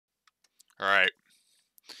Alright.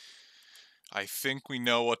 I think we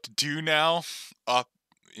know what to do now. I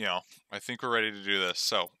think we're ready to do this.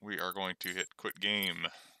 So we are going to hit quit game.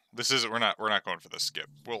 We're not going for the skip.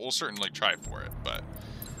 We'll certainly try for it, but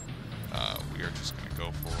we are just gonna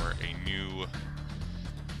go for a new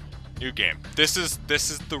game. This is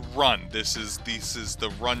the run. This is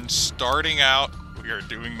the run starting out. We are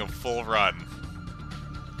doing the full run.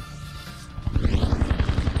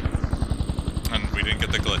 And we didn't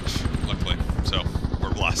get the glitch, luckily. So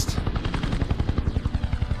we're blessed.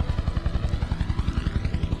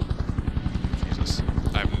 Jesus,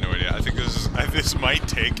 I have no idea. I think this might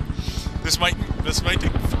take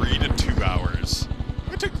 3 to 2 hours. It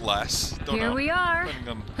might take less. Don't know. Here we are,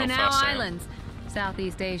 Panau fast I am. Islands,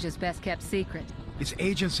 Southeast Asia's best kept secret. It's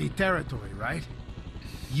agency territory, right?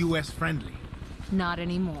 U.S. friendly. Not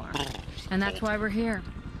anymore. And that's why we're here.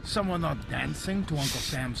 Someone not dancing to Uncle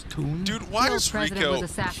Sam's tune? Dude, why The is president Rico was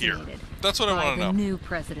assassinated here? That's what I want to by know. the new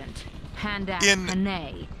president, Pandak In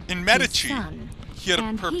Panay, In Medici, his son, he had a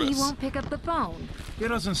and purpose. he won't pick up the phone. He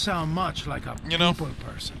doesn't sound much like a people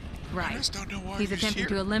person. I Right. just don't know why He's he's attempting here.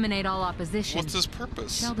 to eliminate all opposition. What's his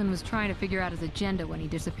purpose? Sheldon was trying to figure out his agenda when he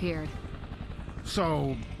disappeared.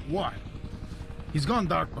 So, what? He's gone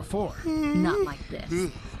dark before. Not like this.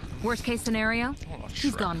 Worst case scenario, Oh,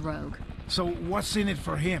 he's Shrek. gone rogue. So, what's in it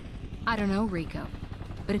for him? I don't know, Rico.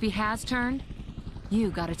 But if he has turned, you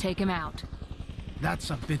gotta take him out. That's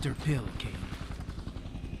a bitter pill, Kane.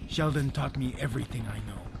 Sheldon taught me everything I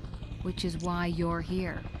know. Which is why you're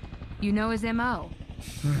here. You know his M.O.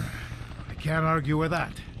 I can't argue with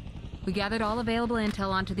that. We gathered all available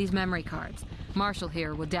intel onto these memory cards. Marshall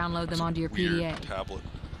here will download them onto your Weird PDA. tablet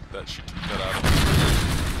that she took that out of.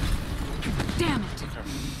 Damn it!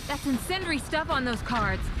 That's incendiary stuff on those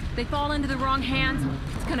cards. They fall into the wrong hands.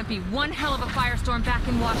 It's gonna be one hell of a firestorm back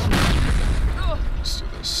in Washington. Ugh. Let's do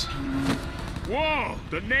this. Whoa!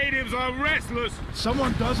 The natives are restless!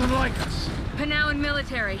 Someone doesn't like us. Panauan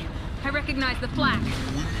military. I recognize the flak.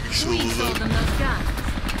 We sold them those guns.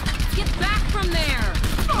 Get back from there!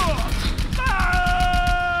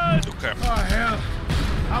 Okay. Oh, hell.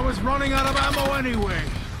 I was running out of ammo anyway.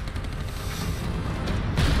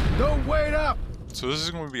 Don't wait up! So this is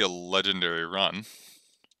going to be a legendary run.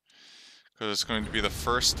 Because it's going to be the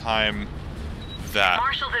first time that...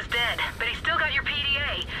 Marshall's is dead, but he's still got your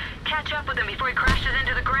PDA. Catch up with him before he crashes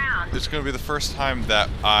into the ground. It's going to be the first time that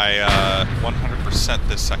I 100%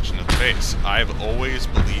 this section of the base. I've always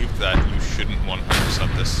believed that you shouldn't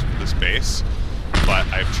 100% this base, but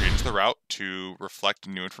I've changed the route to reflect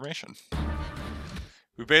new information.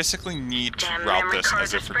 We basically need to Damn route memory this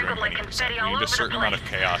cards as if are we're doing sprinkled like 100%. confetti We all need over a the certain amount of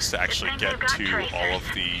place. chaos to Good actually thing get you've got to tracers. all of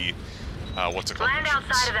the, what's it called, Land missions.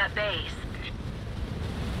 outside of that base.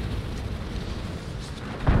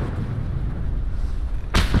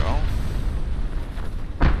 Go.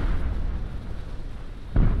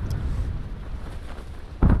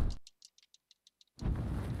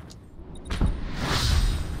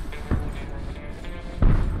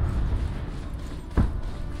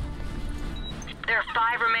 There are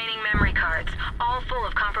 5 remaining memory cards, all full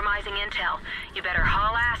of compromising intel. You better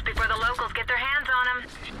haul ass before the locals get their hands on them.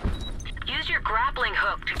 Use your grappling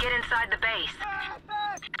hook to get inside the base.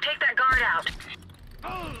 Take that guard out.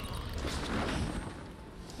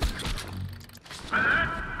 Alert!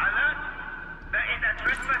 Alert! There is a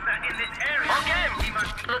trespasser in this area. Okay! We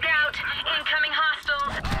must... Look out! Incoming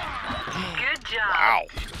hostiles! Good job. Wow.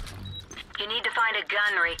 You need to find a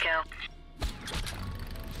gun, Rico.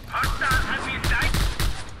 Hostile has been sighted!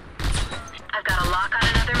 I've got a lock on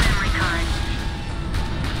another memory card.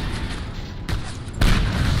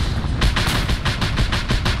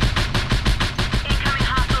 Incoming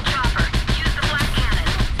hostile chopper. Use the flak cannon.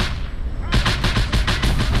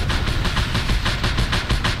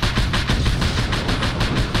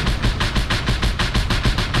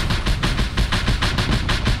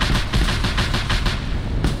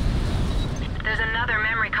 There's another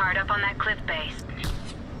memory card up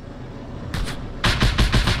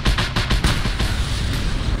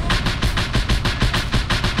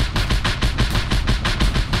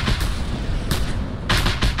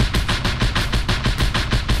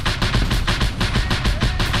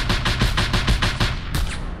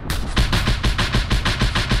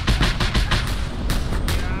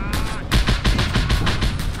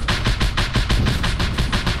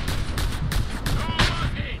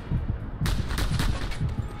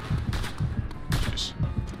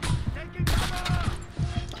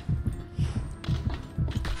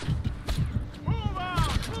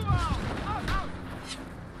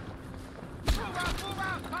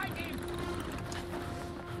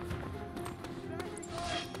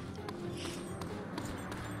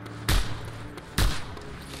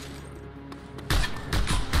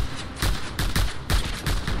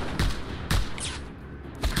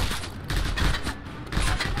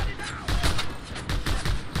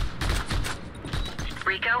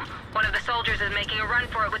One of the soldiers is making a run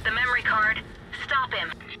for it with the memory card. Stop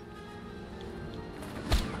him.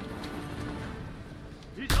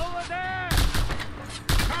 He's over there!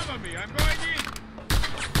 Cover me, I'm going in!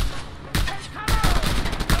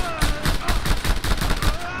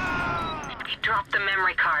 He dropped the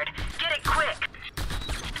memory card. Get it quick!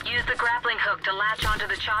 Use the grappling hook to latch onto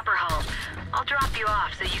the chopper hull. I'll drop you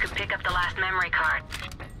off so you can pick up the last memory card.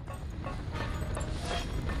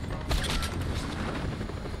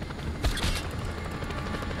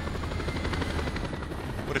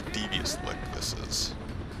 What a devious lick this is.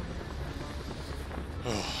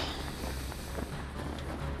 Oh.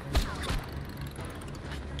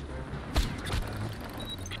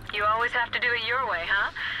 You always have to do it your way,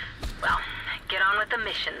 huh? Well, get on with the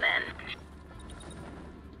mission then.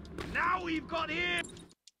 Now we've got him!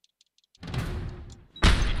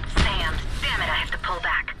 Sam, damn it, I have to pull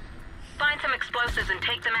back. Find some explosives and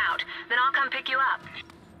take them out, then I'll come pick you up.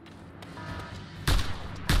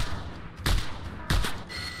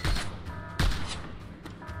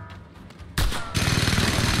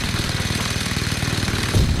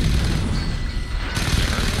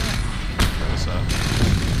 What's that?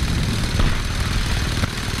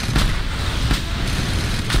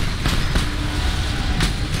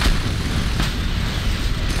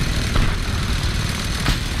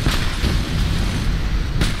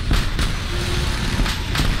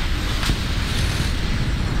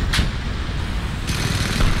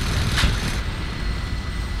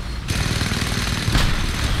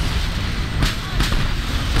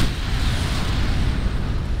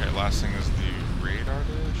 Last thing is the radar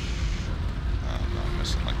dish. I'm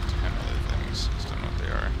missing like 10 other things. Just don't know what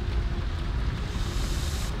they are.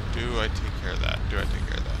 Do I take care of that? Do I take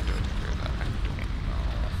care of that? Do I take care of that? I don't know.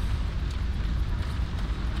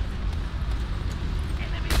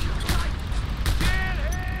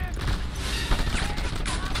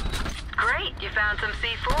 Great, you found some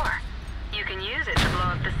C4. You can use it to blow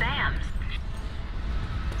up the SAMs.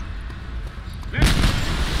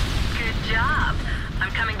 Good job.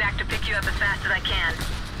 I'm coming back to pick you up as fast as I can.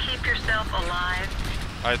 Keep yourself alive.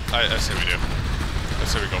 I say we do. I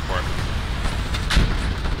say we go for it.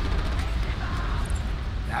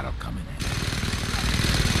 That'll come in handy.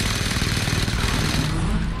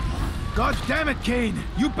 God damn it, Kane!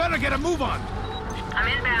 You better get a move on! I'm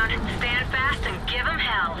inbound. Stand fast and give them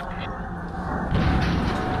hell.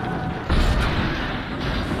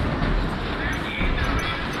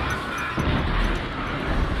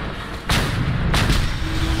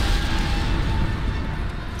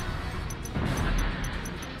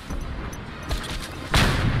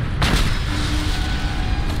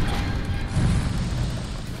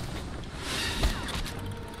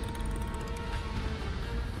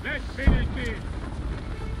 Let's finish this!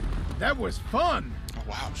 That was fun! Oh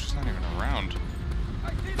wow, she's not even around. I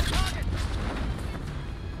see the target!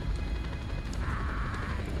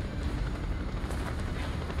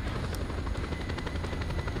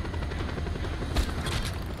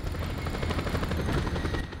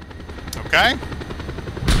 Okay.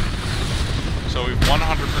 So we've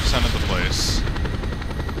 100% of the place.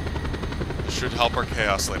 Should help our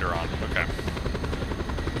chaos later on. Okay.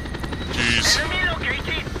 Jeez. Enemy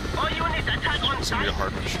located! All units attack on It's gonna be a site!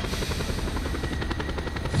 hard mission.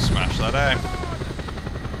 Smash that A.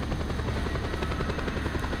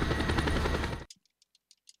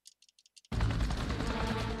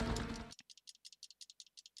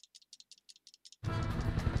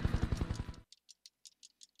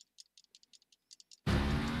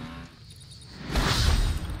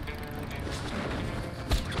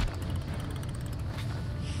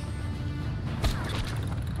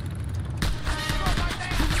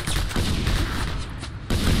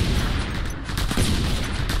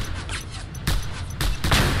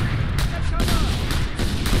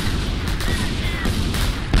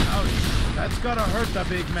 Gotta hurt the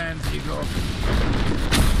big man's ego.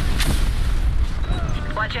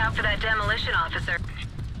 Watch out for that demolition officer.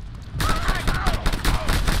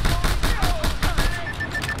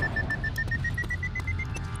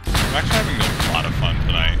 I'm actually having a lot of fun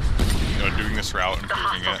tonight. You know, doing this route and The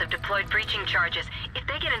proving hostiles it. have deployed breaching charges. If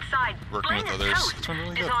they get inside, Working plain with as others. toast. It's been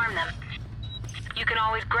really good. Disarm them. You can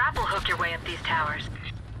always grapple hook your way up these towers.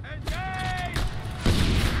 Engage!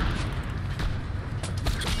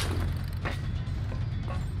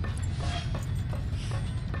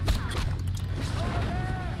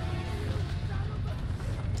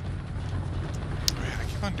 Oh yeah, I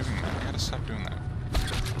keep on doing that. I gotta stop doing that.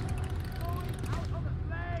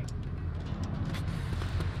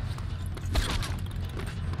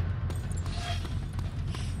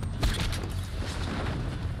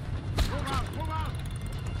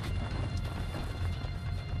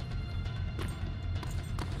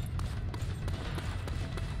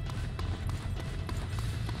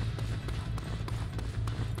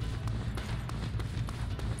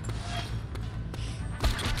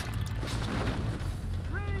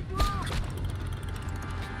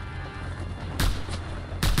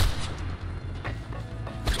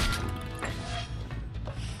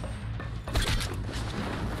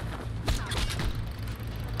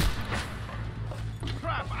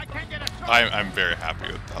 I'm very happy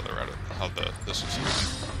with how this is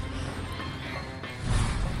used.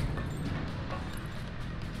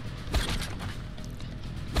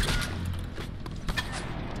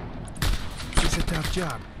 It's a tough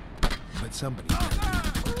job, but somebody got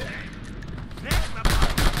to do it.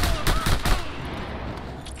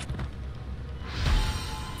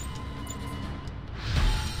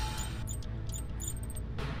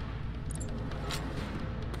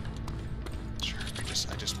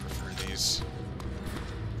 I just prefer these.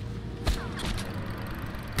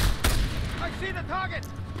 I see the target!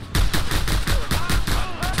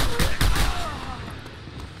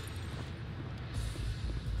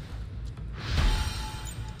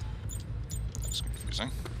 That's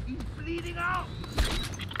confusing. He's bleeding out!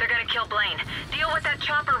 They're gonna kill Blaine. Deal with that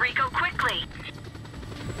chopper, Rico, quickly.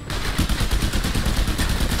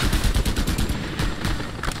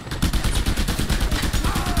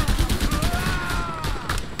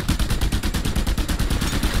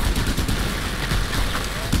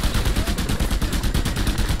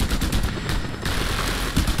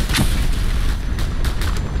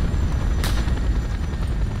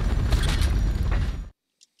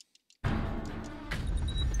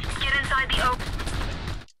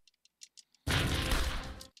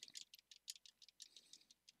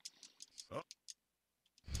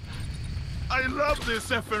 I love this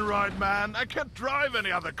effing ride, man. I can't drive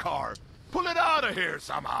any other car. Pull it out of here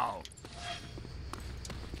somehow.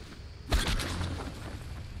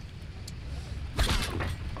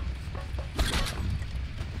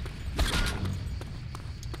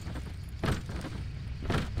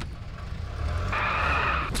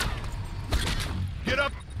 Get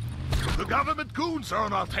up. The government goons are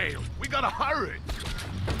on our tail. We gotta hurry.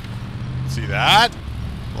 See that?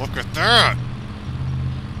 Look at that.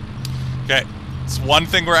 Okay, it's one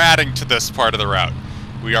thing we're adding to this part of the route.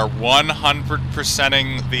 We are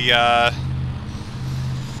 100%ing the,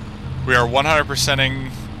 we are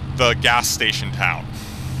 100%ing the gas station town.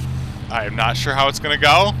 I am not sure how it's gonna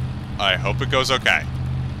go. I hope it goes okay.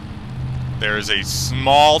 There is a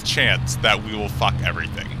small chance that we will fuck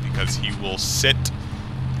everything because he will sit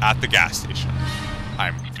at the gas station.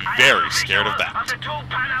 I'm very scared of that. Of the two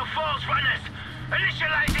Panau Falls runners,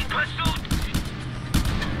 initializing pursuit.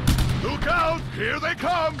 Look out! Here they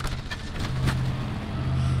come!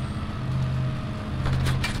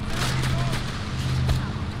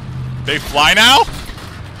 They fly now?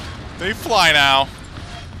 They fly now.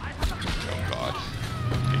 Oh god.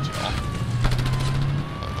 HL.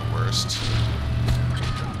 They're the worst.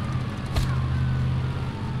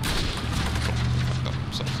 Oh,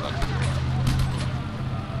 so sad.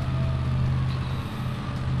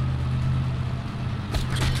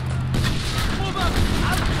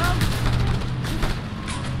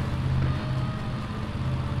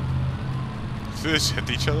 Did they just hit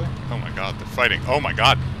each other? Oh my god, they're fighting. Oh my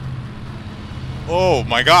god. Oh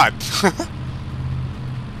my god.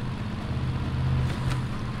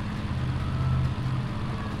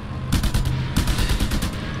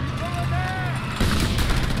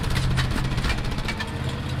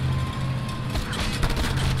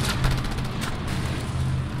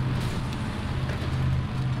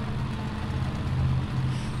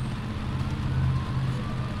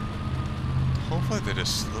 Hopefully they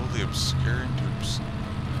just slowly obscure into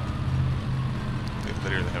they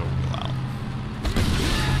literally have a wheel out.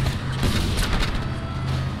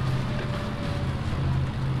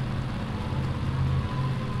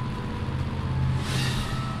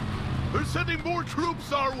 They're sending more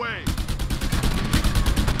troops our way!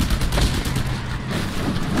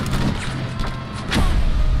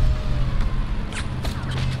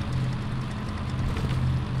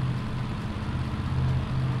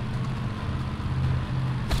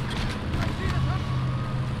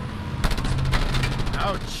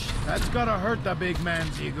 Ouch! That's gotta hurt the big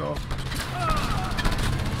man's ego.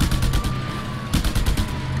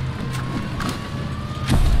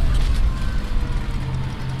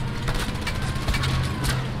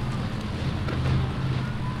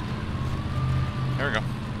 There we go.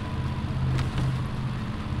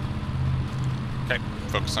 Okay,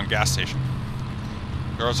 focus on gas station.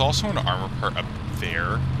 There was also an armor part up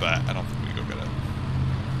there, but I don't think we go get it.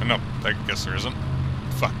 No, I guess there isn't.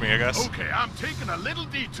 Fuck me, I guess. Okay, I'm taking a little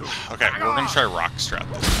detour. Okay, we're gonna try rock strat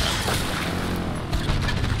this time.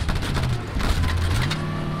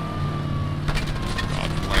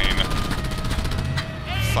 God, Blaine.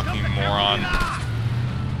 Fucking moron.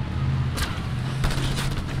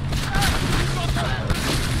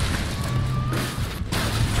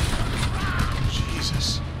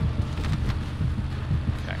 Jesus.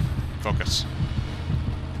 Okay, focus.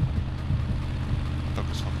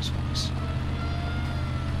 Focus, focus, focus.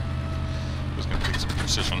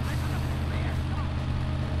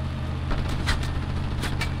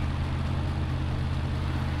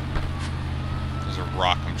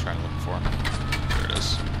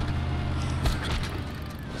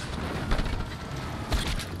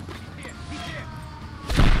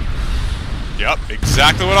 Yep,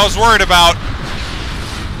 exactly what I was worried about.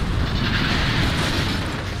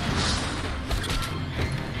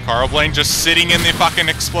 Carl Blaine just sitting in the fucking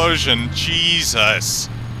explosion. Jesus.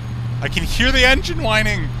 I can hear the engine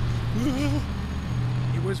whining.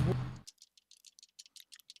 It was.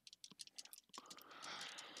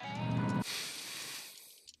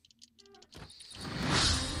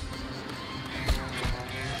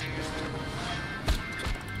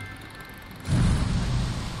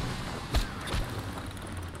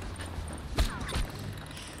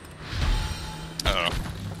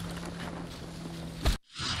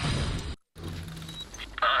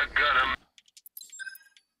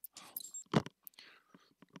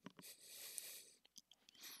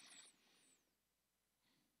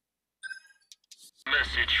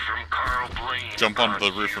 Message from Carl Blaine. Jump onto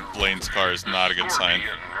the roof of Blaine's car is not a good sign.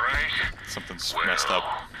 Right? Something's Well, messed up.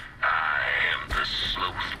 I am the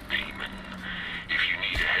Sloth Demon. If you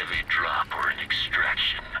need a heavy drop or an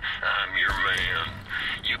extraction, I'm your man.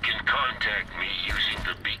 You can contact me using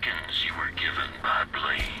the beacons you were given by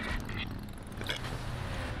Blaine.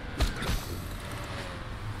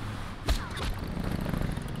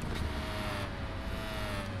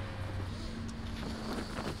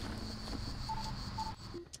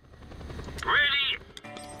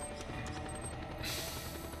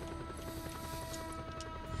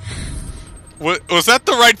 Was that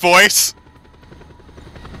the right voice?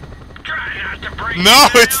 Try not to break No,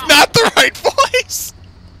 it's not the right voice!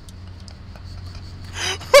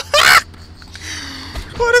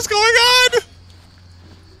 What is going on?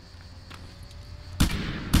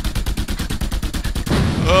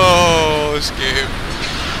 Oh, this game.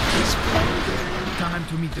 Time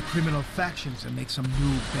to meet the criminal factions and make some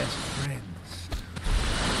new best friends.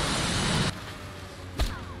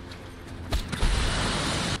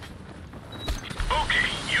 Okay,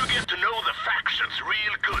 you get to know the factions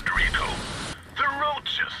real good, Rico. The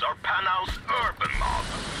Roaches are Panau's urban mob.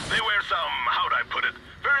 They wear some, how'd I put it,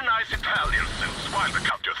 very nice Italian suits while they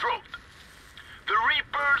cut your throat. The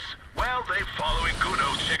Reapers, well, they follow in good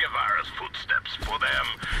old Che Guevara's footsteps. For them,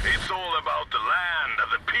 it's all about the land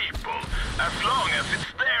and the people, as long as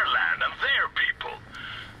it's their land and their people.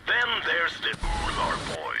 Then there's the Ular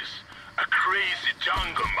Boys, a crazy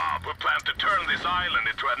jungle mob who plan to turn this island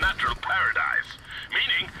into a natural paradise.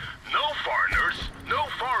 Meaning, no foreigners, no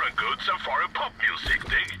foreign goods, and foreign pop music.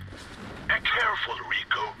 And careful,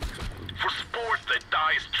 Rico. For sport, they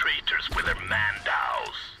dice traitors with their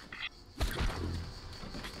mandows.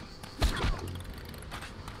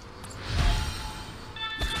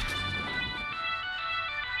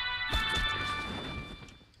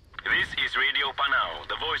 This is Radio Panau,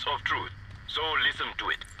 the voice of truth. So listen to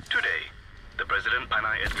it. Today, the President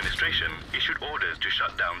Panay administration issued orders to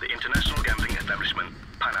shut down the international gambling establishment,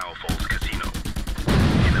 Panau Falls Casino.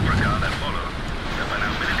 In the fracas that followed, the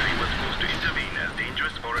Panau military was forced to intervene as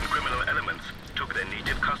dangerous foreign criminal elements took their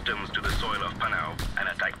native customs to the soil of Panau and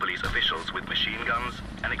attacked police officials with machine guns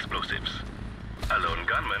and explosives. A lone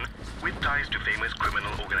gunman, with ties to famous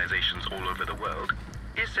criminal organizations all over the world,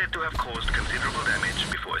 is said to have caused considerable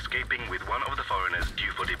damage before escaping with one of the foreigners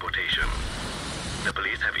due for deportation. The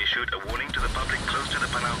police have issued a warning to the public close to the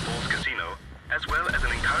Panau Falls Casino, as well as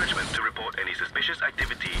an encouragement to report any suspicious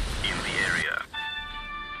activity in the area.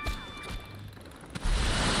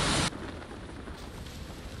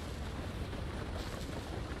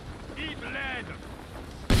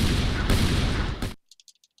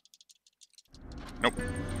 Nope,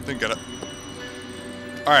 didn't get it.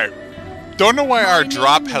 Alright. Don't know why our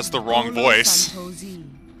drop has the wrong voice.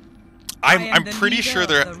 I'm pretty sure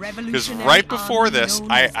there, because right before this,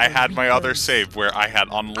 I had my other save where I had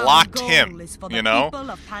unlocked him, you know?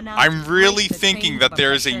 I'm really thinking that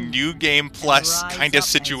there is a new game plus kind of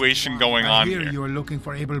situation going on Here here. you're looking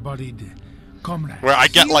for able-bodied comrades. Where I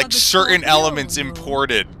get like certain elements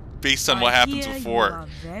imported based on what happens before.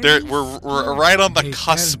 We're right on the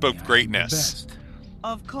cusp of greatness.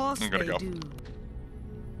 Of course I'm gonna they go. do.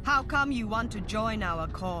 How come you want to join our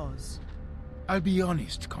cause? I'll be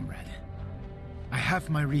honest, comrade. I have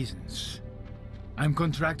my reasons. I'm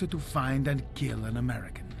contracted to find and kill an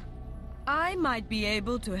American. I might be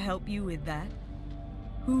able to help you with that.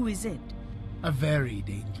 Who is it? A very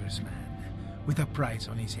dangerous man, with a price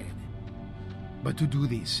on his head. But to do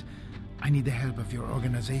this, I need the help of your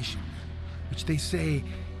organization, which they say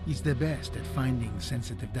is the best at finding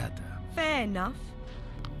sensitive data. Fair enough.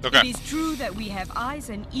 Okay. It is true that we have eyes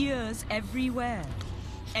and ears everywhere.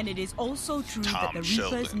 And it is also true that the Reapers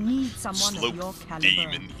Sheldon, need someone of your Sloth caliber.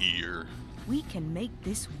 Demon here. We can make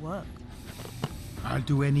this work. I'll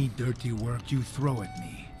do any dirty work you throw at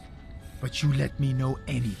me. But you let me know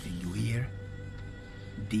anything, you hear?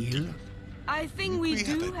 Deal? I think we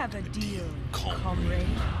do have a deal, comrade.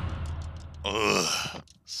 Ugh,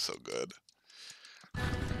 so good.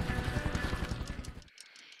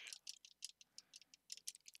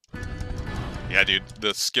 Yeah, dude,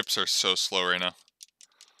 the skips are so slow right now.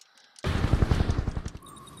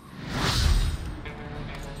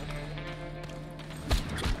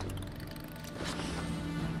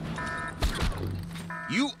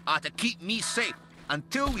 You are to keep me safe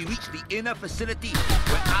until we reach the inner facility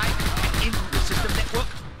where I hack into the system network,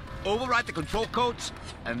 override the control codes,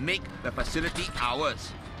 and make the facility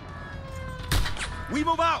ours. We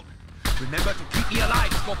move out! Remember to keep me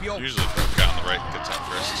alive, Scorpio! Usually the guy on the right gets out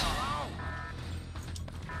first.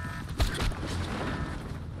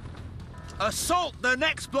 Assault the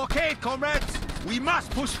next blockade, comrades! We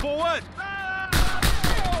must push forward!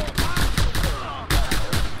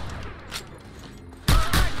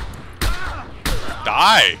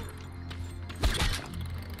 Die!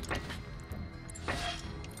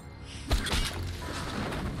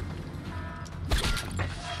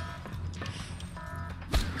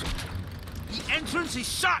 The entrance is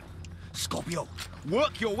shut! Scorpio,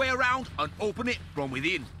 work your way around and open it from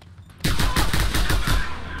within.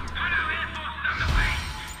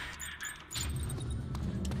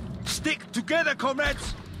 Stick together,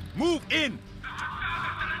 comrades! Move in!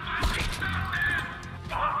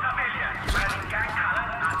 All civilians wearing gang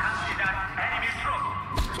colors are considered enemy troops.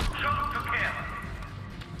 Shoot to kill.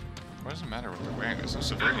 What does it matter what they're wearing? There's no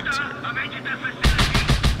civilians here.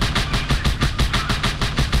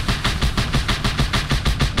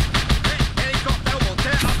 Helicopter will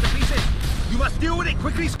tear up the pieces. You must deal with it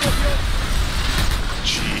quickly, Scorpio.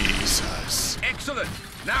 Jesus. Excellent.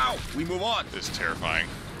 Now we move on. This is terrifying.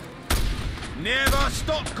 Never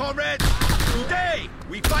stop, comrades. Today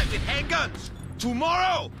we fight with handguns.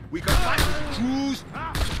 Tomorrow we can fight with crews.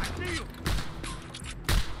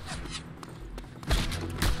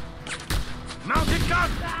 Mounted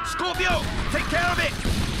gun! Scorpio, take care of it!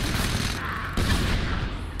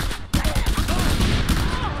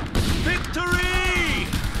 Victory!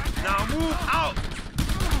 Now move out!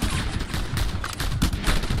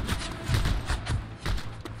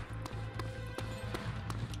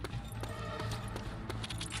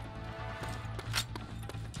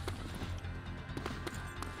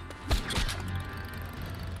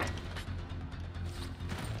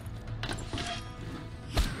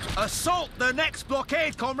 Assault the next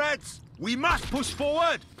blockade, comrades! We must push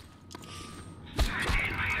forward!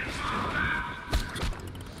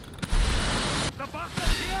 The boss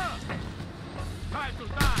is here! Time to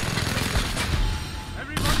die!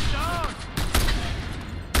 Everybody down!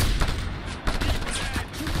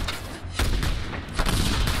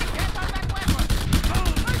 Get on that weapon!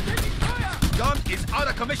 Oh, I'm taking fire! Gun is out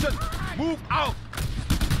of commission! Move out!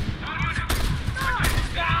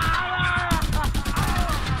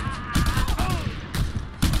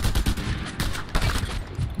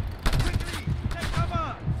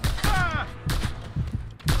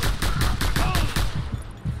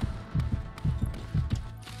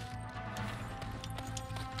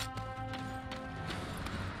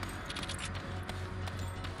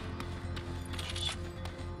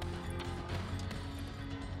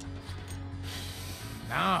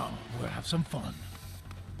 Now we'll have some fun.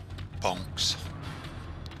 Bonks.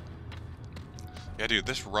 Yeah, dude,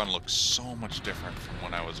 this run looks so much different from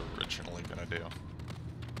what I was originally gonna do.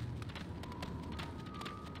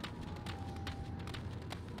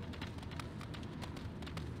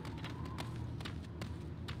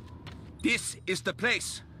 This is the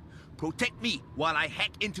place. Protect me while I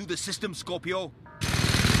hack into the system, Scorpio.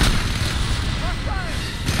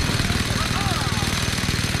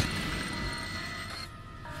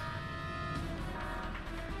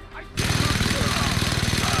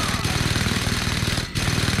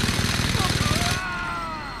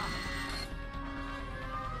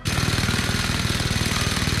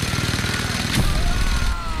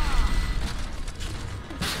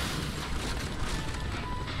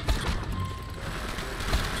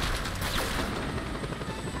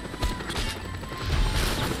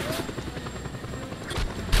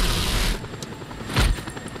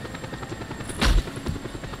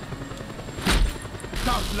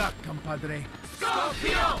 Tough luck, compadre.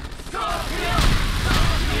 Scorpio! Scorpio!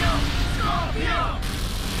 Scorpio! Scorpio!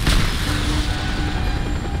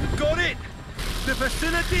 Got it! The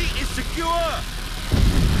facility is secure!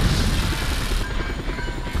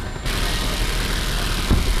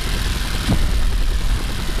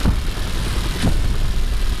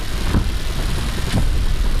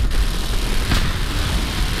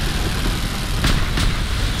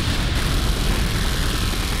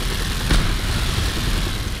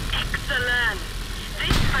 Excellent.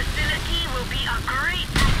 This facility will will be a great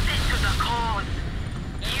asset to the cause.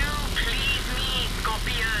 You please me,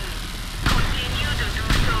 Scorpion. Continue to do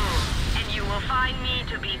so, and you will find me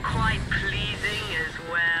to be quite pleasing as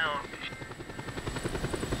well.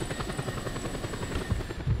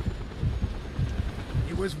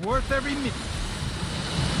 It was worth every minute.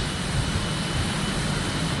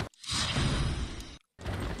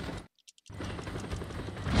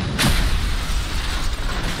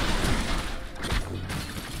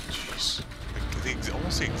 Jeez.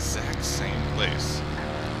 Almost the exact same place.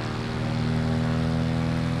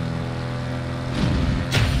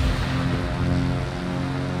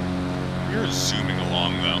 You're zooming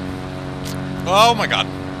along, though. Oh my god.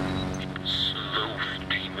 Sloth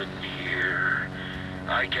Demon here.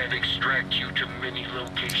 I can extract you to many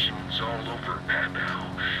locations all over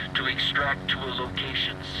Panau. To extract to a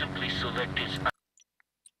location, simply select his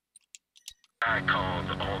icon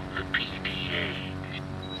on the PDA.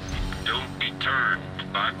 Don't be turned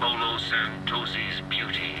by Bolo Santosi's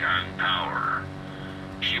beauty and power.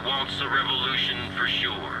 She wants a revolution for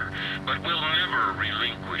sure, but will never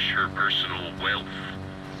relinquish her personal wealth.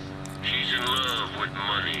 She's in love with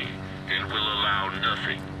money and will allow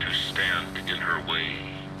nothing to stand in her way.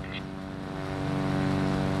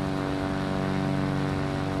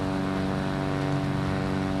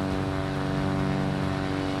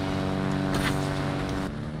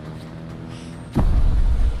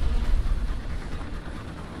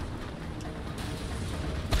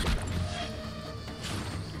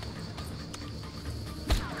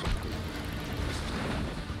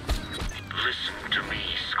 Listen to me,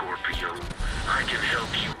 Scorpio. I can help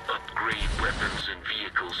you upgrade weapons and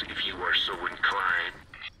vehicles if you are so inclined.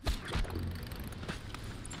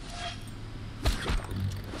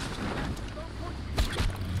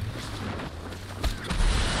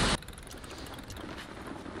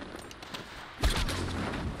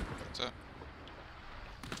 What's up?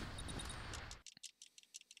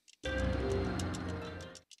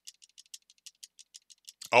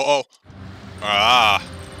 Oh. Ah.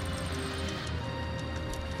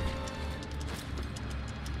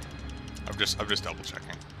 I'm just double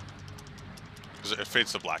checking. Because it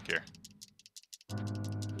fades to black here.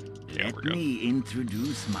 Yeah, Let we're good. me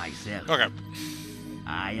introduce myself. Okay.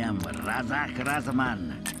 I am Razak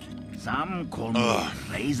Razaman. Some call me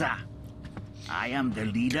Reza. I am the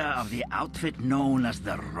leader of the outfit known as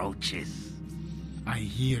the Roaches. I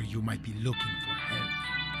hear you might be looking for help.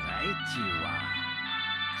 Right you are.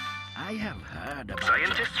 I have heard about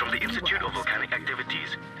Scientists from the Institute of Volcanic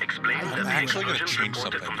Activities explained that the actually gonna explosions change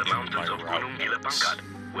reported from the something in mountains my of route Gunung Gila notes.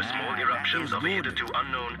 Pangkat were small eruptions of a hitherto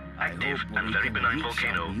unknown, active, and very benign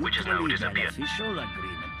volcano, which has now disappeared.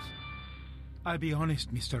 Agreement. I'll be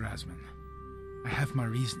honest, Mr. Asman. I have my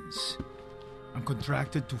reasons. I'm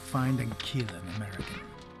contracted to find and kill an American.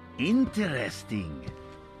 Interesting.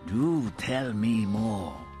 Do tell me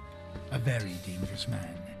more. A very dangerous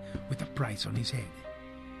man with a price on his head.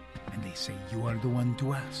 And they say you are the one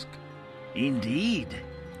to ask. Indeed.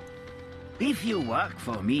 If you work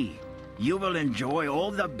for me, you will enjoy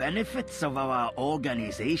all the benefits of our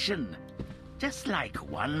organization. Just like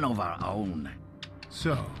one of our own.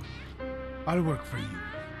 So, I'll work for you,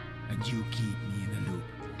 and you keep me in the loop.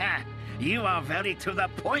 Ah, you are very to the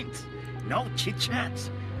point. No chit-chats.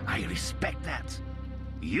 I respect that.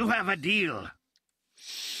 You have a deal.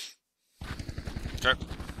 Okay.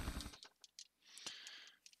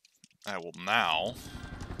 I will now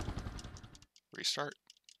restart.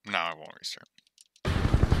 No, I won't restart.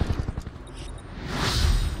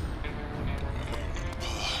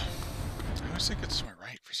 I always think it's to my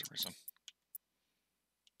right for some reason.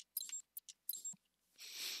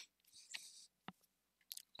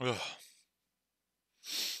 Ugh.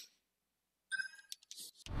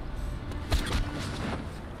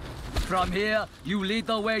 From here, you lead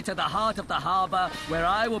the way to the heart of the harbor, where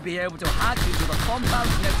I will be able to hack into the compound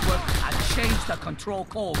network and change the control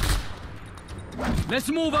codes. Let's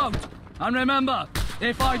move out! And remember,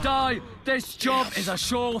 if I die, this job is a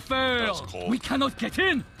sure fail. We cannot get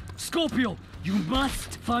in! Scorpio, you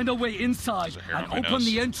must find a way inside and open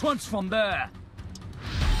the entrance from there.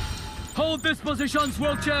 Hold this positions,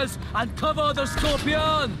 Roaches, and cover the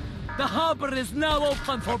Scorpion! The harbor is now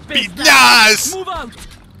open for business! Move out!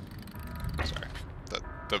 Sorry.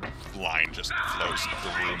 The line just flows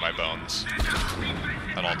through my bones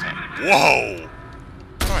at all times. Whoa!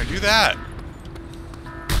 How do I do that?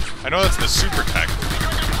 I know that's the super tech.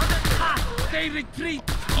 They retreat!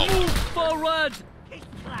 Move forward!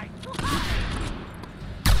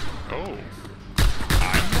 Oh.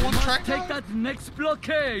 I'm the one track Take that next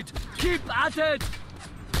blockade! Keep at it!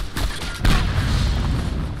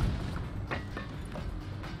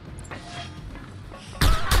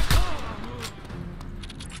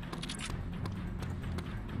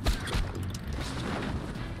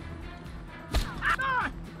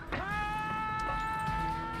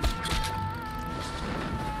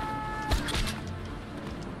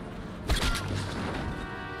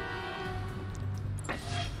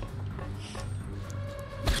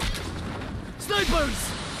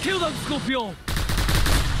 Kill them, Scorpio!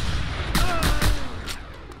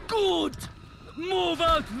 Good! Move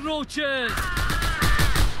out, Roaches!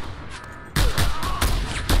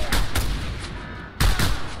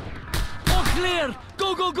 All clear!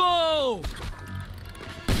 Go, go, go!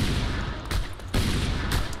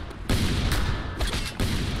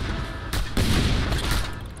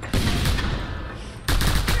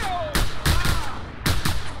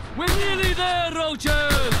 We're nearly there, Roaches!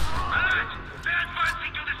 They're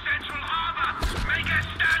advancing to the central harbor! Make a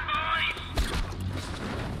stand, boys!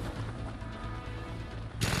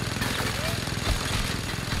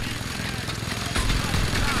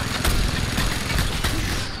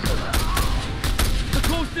 The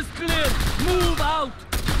coast is clear! Move out!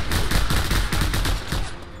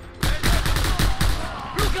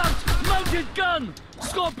 Look out! Mounted gun!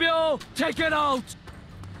 Scorpio, take it out!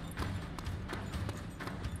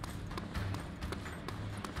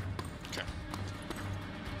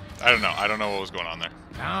 I don't know what was going on there.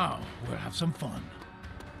 Now, we'll have some fun.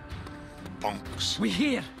 Bunks. We're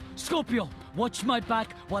here! Scorpio, watch my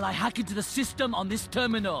back while I hack into the system on this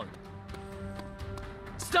terminal.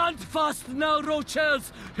 Stand fast now,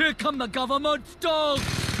 Roaches! Here come the government dogs!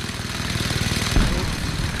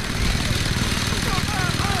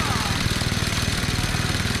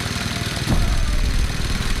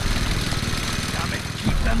 Damn it,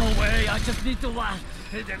 keep them away! I just need to pass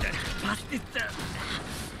this...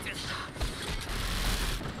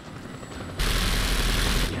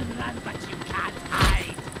 You can run, but you can't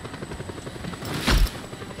hide!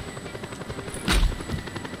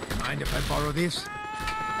 Mind if I borrow this?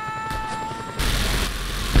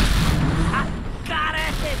 Got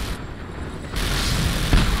it!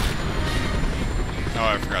 Oh,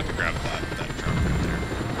 I forgot to grab that drum right there.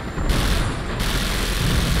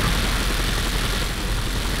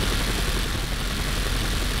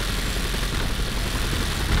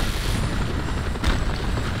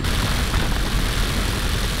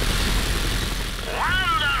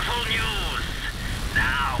 Wonderful news!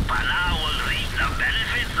 Now Panau will reap the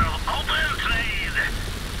benefits of open trade.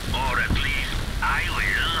 Or at least I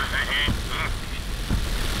will.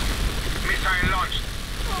 Missile launched.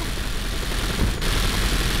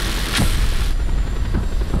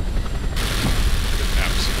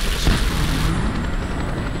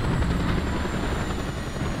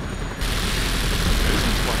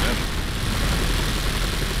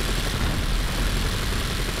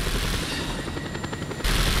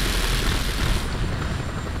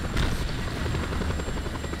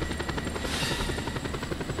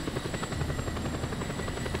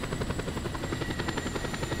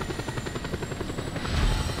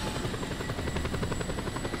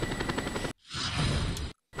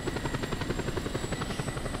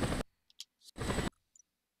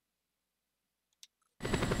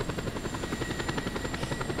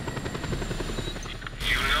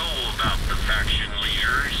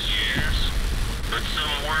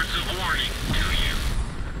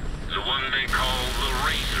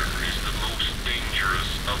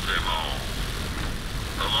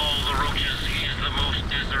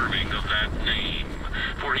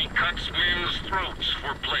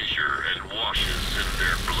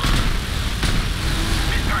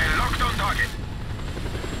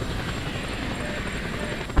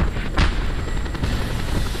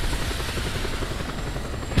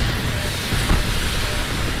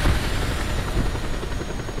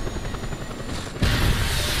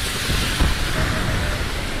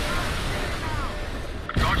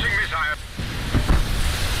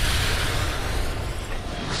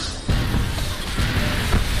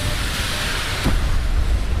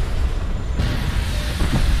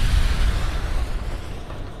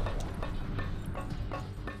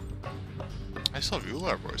 I still have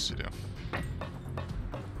Ular boys to do.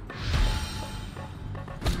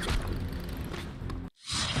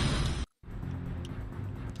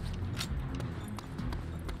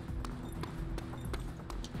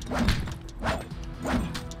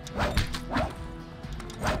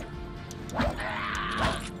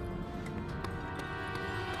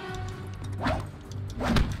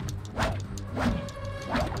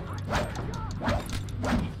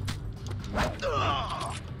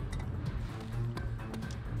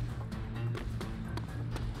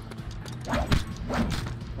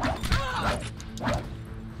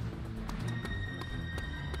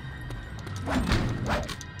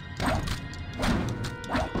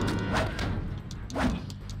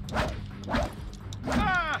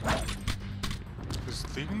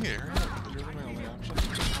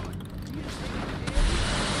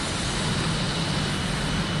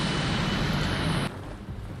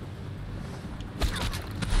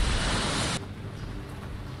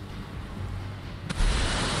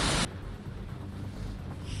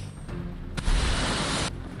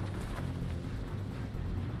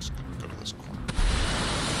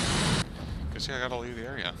 guess I gotta leave the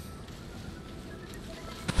area.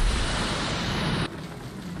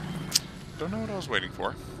 Don't know what I was waiting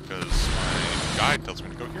for, because my guide tells me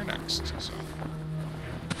to go here next, so... I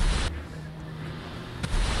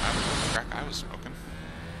don't know what the crack I was smoking.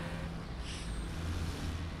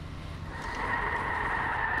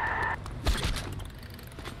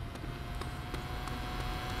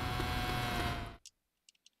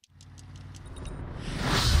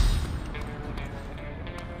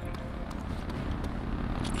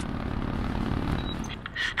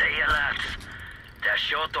 Stay alert. They're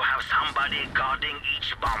sure to have somebody guarding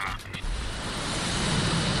each bomb.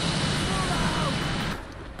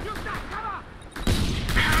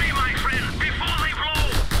 Hurry, my friend, before they blow!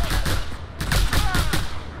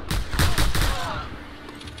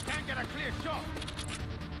 Can't get a clear shot.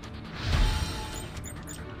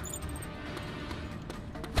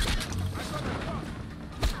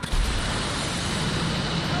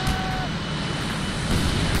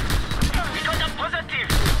 We got a positive!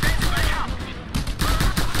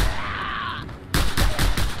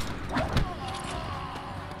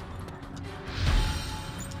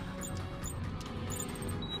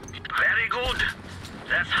 Very good.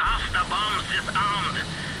 That's half the bombs disarmed.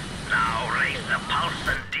 Now raise the pulse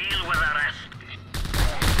and deal with the rest.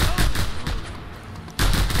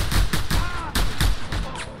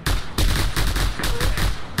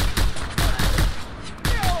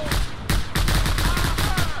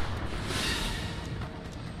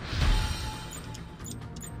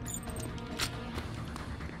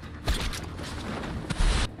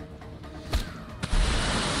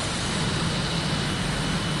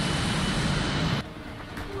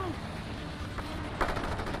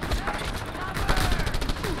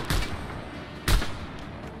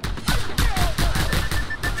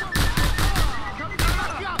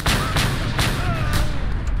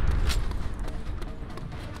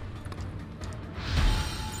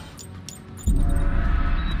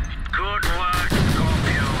 Good work,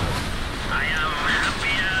 Scorpio. I am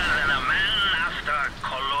happier than a man after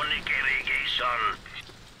colonic irrigation.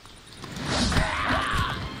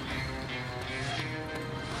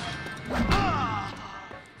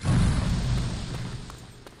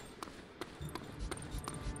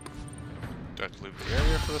 Do I have to leave the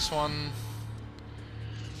area for this one?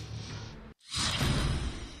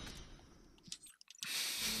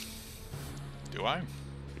 Do I?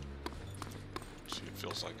 See, it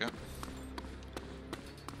feels like it.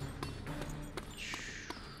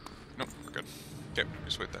 Nope, we're good. Okay,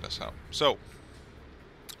 just wait that us out. So,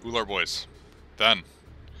 Ular boys. Then,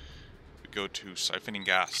 we go to siphoning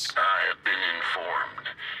gas. I have been informed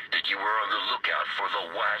that you were on the lookout for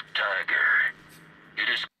the White Tiger. It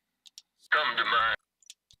has come to my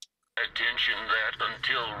attention that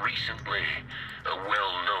until recently, a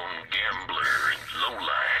well-known gambler and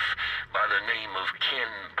lowlife by the name of Ken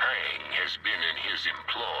Pang has been in his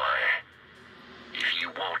employ. If you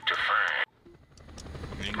want to find...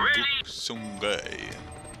 Ready? Sungay.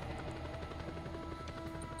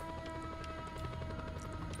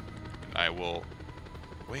 I will...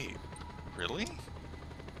 Wait, really?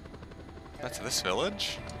 That's this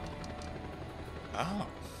village? Oh.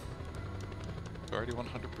 Already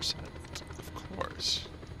 100%. Of course.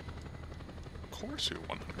 Of course we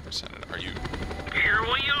 100%. Are you... Here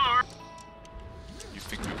we are. You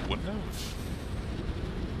think we wouldn't have?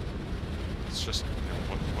 It's just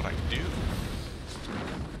what I do.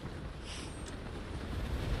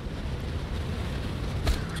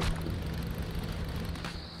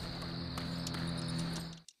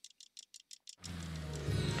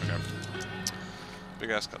 Okay. Big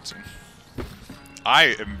ass cutscene.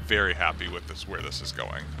 I am very happy with this, where this is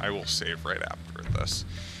going. I will save right after this,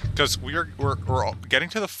 because we're getting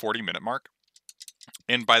to the 40-minute mark,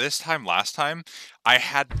 and by this time last time, I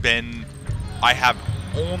have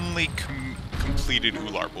only completed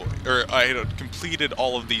Ular Boy, or I had completed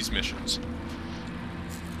all of these missions,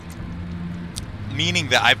 meaning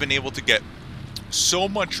that I've been able to get so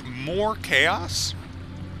much more chaos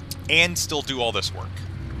and still do all this work.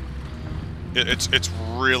 It's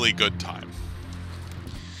really good time.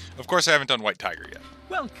 Of course, I haven't done White Tiger yet.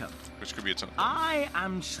 Welcome. Which could be its own thing. I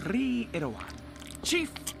am Sri Irwan,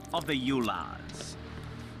 chief of the Ulars.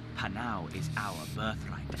 Panau is our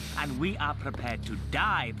birthright, and we are prepared to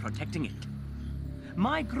die protecting it.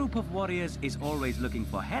 My group of warriors is always looking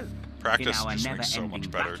for help Practice in our just makes so never-ending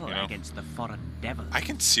much better, battle you know? against the foreign devil. I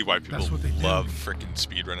can see why people love freaking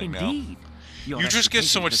speedrunning now. Indeed. Your You just get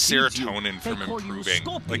so much reputation precedes you. serotonin They from call you improving. Like,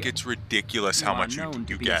 Scorpion. it's ridiculous how much You are known you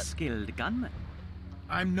to be get. a skilled gunman.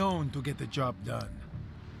 I'm known to get the job done.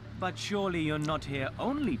 But surely you're not here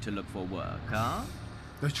only to look for work, huh?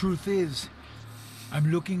 The truth is, I'm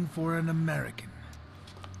looking for an American.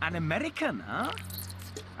 An American, huh?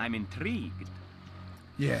 I'm intrigued.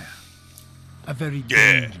 Yeah. A very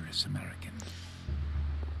dangerous American.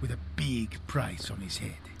 With a big price on his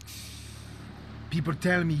head. People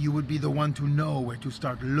tell me you would be the one to know where to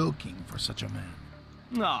start looking for such a man.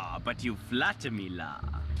 Ah, but you flatter me, La.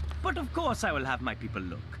 But of course I will have my people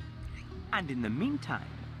look. And in the meantime,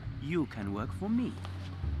 you can work for me.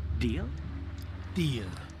 Deal? Deal.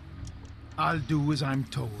 I'll do as I'm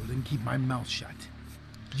told and keep my mouth shut.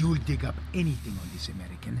 You'll dig up anything on this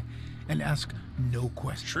American and ask no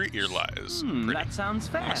questions. Treat your lies. That sounds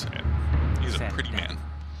fair. He's a pretty man.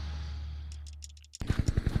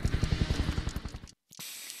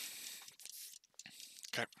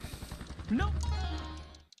 Okay. No.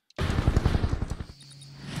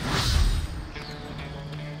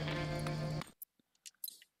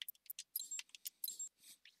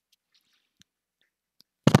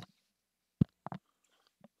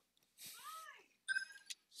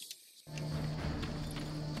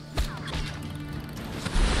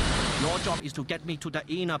 Your job is to get me to the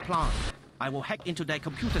inner plant. I will hack into their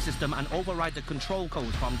computer system and override the control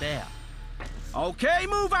codes from there. Okay,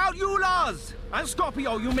 move out, you laws! And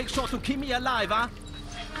Scorpio, you make sure to keep me alive, huh?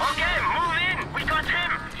 Okay, move in. We got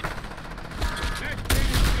him.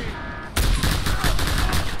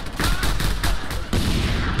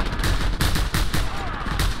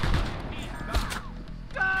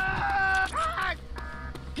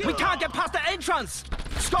 We can't get past the entrance!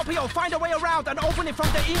 Scorpio, find a way around and open it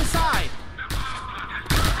from the inside!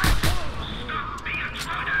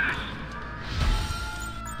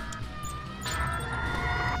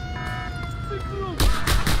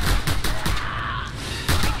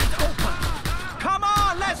 It's open! Come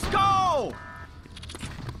on, let's go!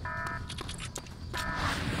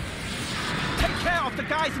 Take care of the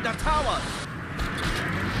guys in the tower!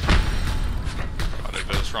 God, I did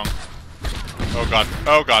this wrong. Oh god.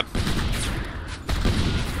 Oh god.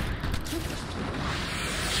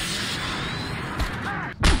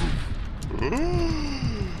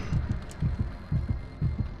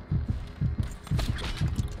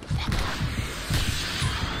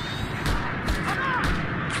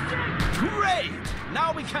 Great!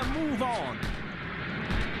 Now we can move on.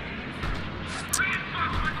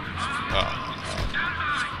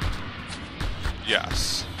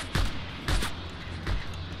 Yes.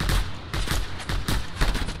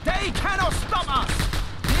 They cannot stop us!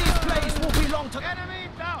 This place will belong to Enemy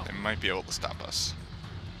down. They might be able to stop us.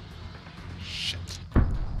 Shit.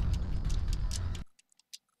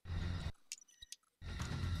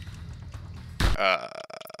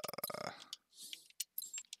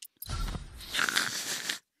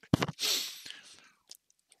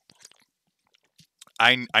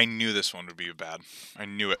 I knew this one would be bad. I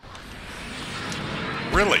knew it.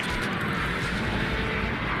 Really?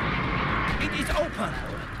 It is open!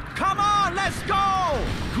 Come on, let's go!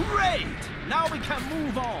 Great! Now we can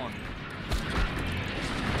move on.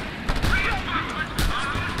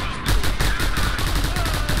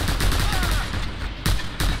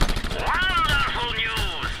 Wonderful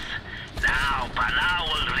news! Now Panau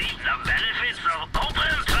will reap the benefits of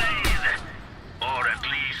open trade. Or at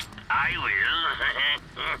least I will.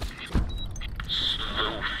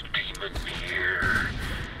 Sloth Demon here.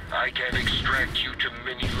 I can extract you to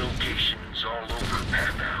many locations all over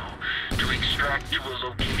Panau. To extract to a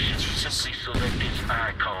location, simply select his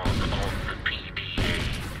icon on the PDA.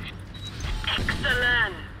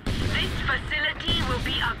 Excellent. This facility will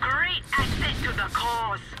be a great asset to the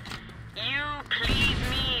cause. You please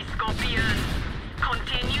me, Scorpion.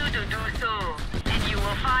 Continue to do so, and you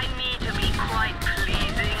will find me to be quite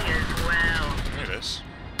pleasing as well. There it is.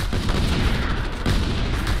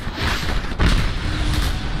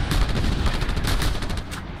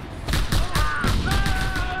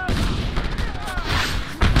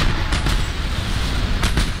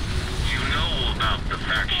 The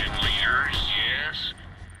faction leaders, yes?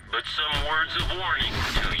 But some words of warning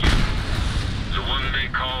to you. The one they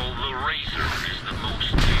call the Razor is the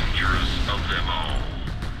most dangerous of them all.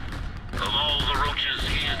 Of all the Roaches,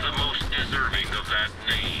 he is the most deserving of that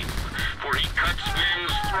name, for he cuts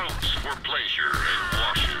men's throats for pleasure and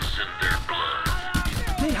washes in their blood.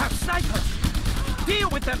 They have snipers! Deal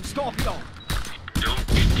with them, Scorpio! Don't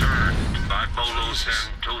be turned by Bolo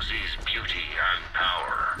Santosi's beauty and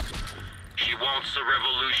power. She wants a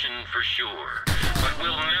revolution for sure, but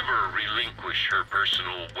will never relinquish her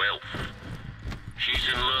personal wealth. She's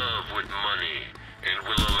in love with money and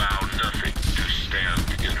will allow nothing to stand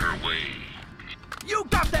in her way. You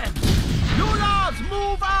got them! You lads,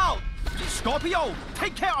 move out! Scorpio,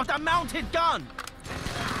 take care of that mounted gun!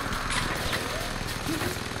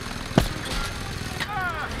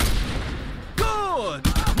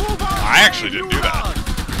 I actually didn't do that.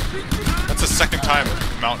 That's the second time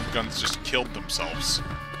mountain guns just killed themselves.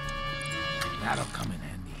 That'll come in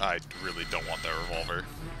handy. I really don't want that revolver.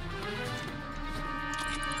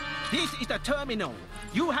 This is the terminal.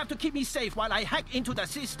 You have to keep me safe while I hack into the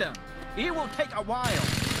system. It will take a while.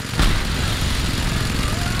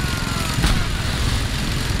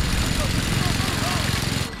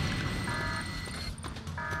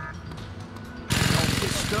 Don't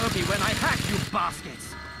disturb me when I hack, you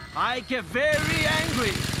baskets. I get very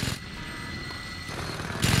angry.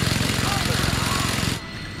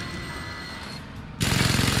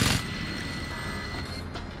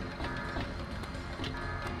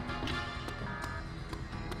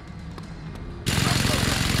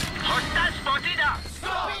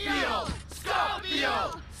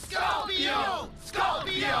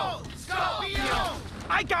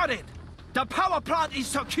 I got it! The power plant is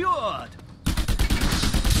secured!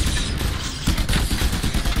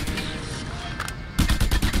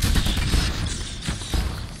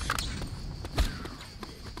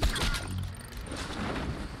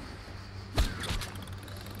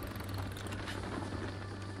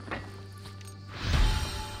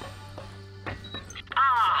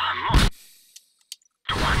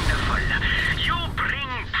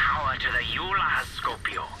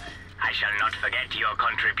 I shall not forget your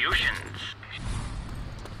contributions.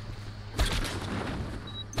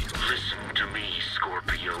 Listen to me,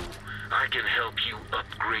 Scorpio. I can help you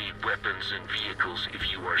upgrade weapons and vehicles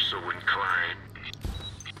if you are so inclined.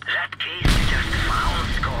 That case you just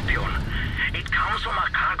found, Scorpion. It comes from a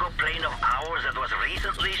cargo plane of ours that was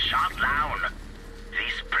recently shot down.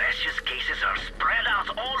 These precious cases are spread out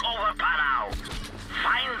all over Panau.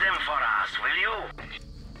 Find them for us, will you?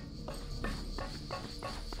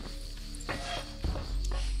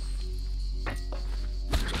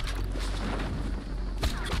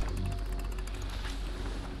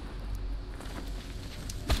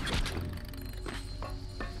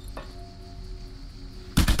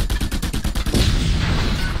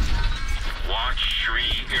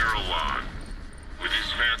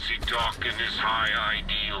 Talk and his high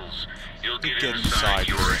ideals, he'll get inside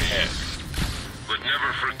your head. But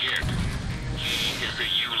never forget, he is a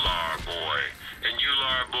Ular boy, and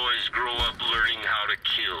Ular boys grow up learning how to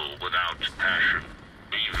kill without passion.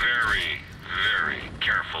 Be very, very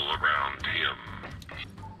careful around him.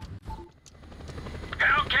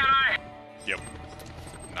 How can I? Yep.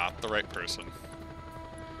 Not the right person.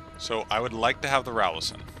 So I would like to have the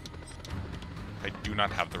Rowlison. I do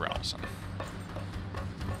not have the Rowlison.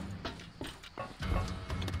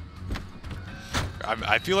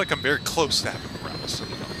 I feel like I'm very close to having the Rowlison,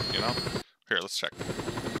 you know? Here, let's check.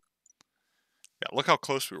 Yeah, look how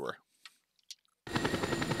close we were.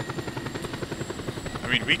 I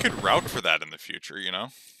mean, we could route for that in the future, you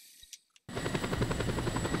know?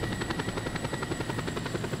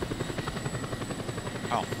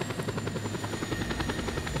 Oh.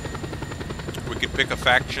 We could pick a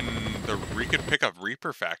faction, we could pick a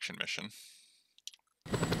Reaper faction mission.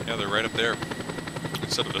 Yeah, they're right up there.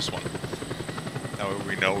 Instead of this one. That way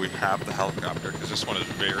we know we have the helicopter, because this one is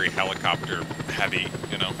very helicopter heavy,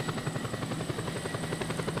 you know?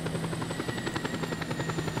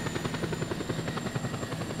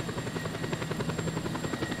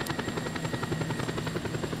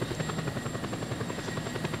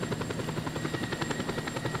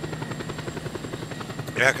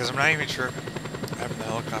 Yeah, because I'm not even sure if having the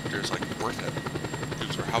helicopter is, like, worth it.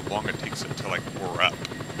 Because for how long it takes it to, like, roar up.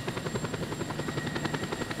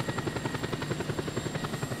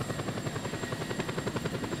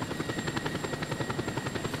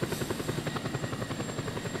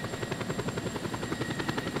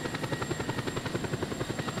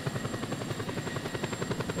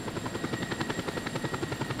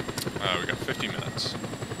 We got 50 minutes.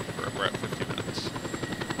 We're at 50 minutes.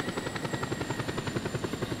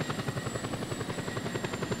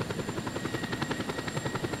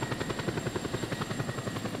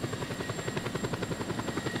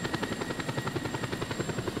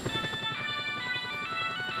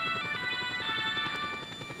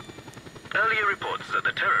 Earlier reports that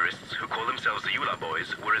the terrorists, who call themselves the Eula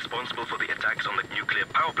Boys, were responsible for the attacks on the nuclear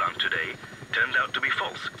power plant today turned out to be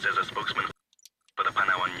false, says a spokesman for the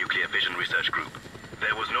Panau Nuclear Fission Research Group.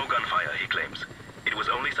 There was no gunfire, he claims. It was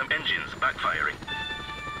only some engines backfiring.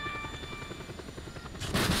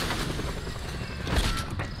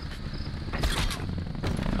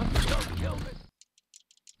 Don't kill me.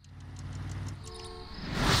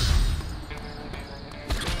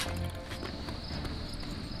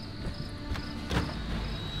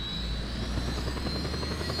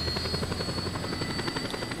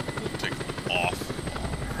 We'll take them off.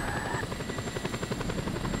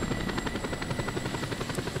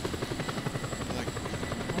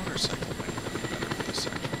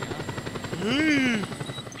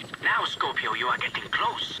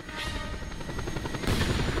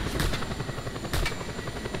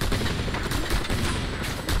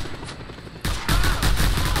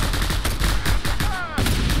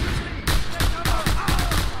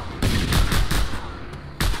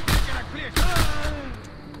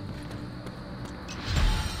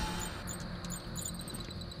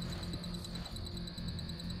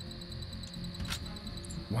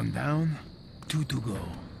 One down, 2 to go.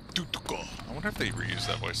 2 to go. I wonder if they reuse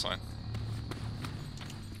that voice line.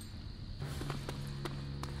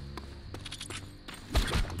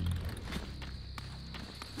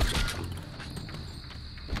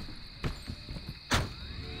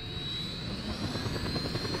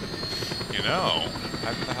 You know,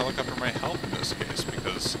 having the helicopter might help in this case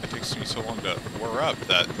because it takes me so long to war up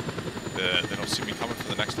that they don't see me coming for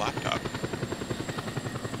the next laptop.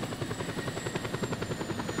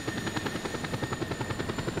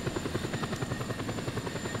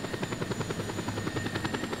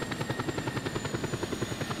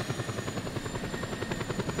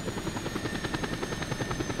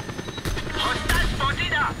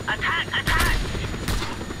 Attack! Attack!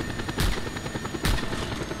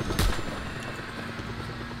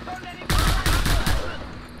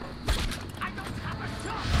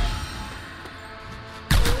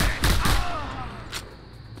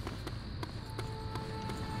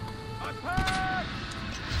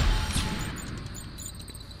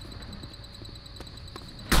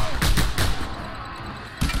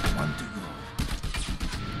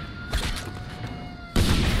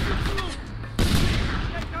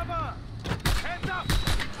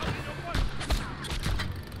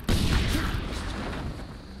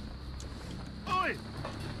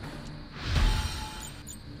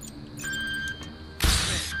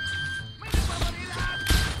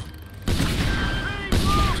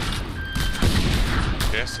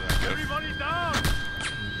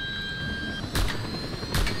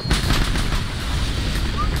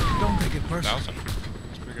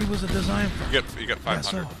 It was a design flaw. You get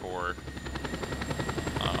 500 for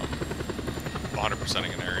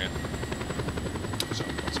 100%ing an area. So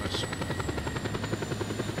that's nice.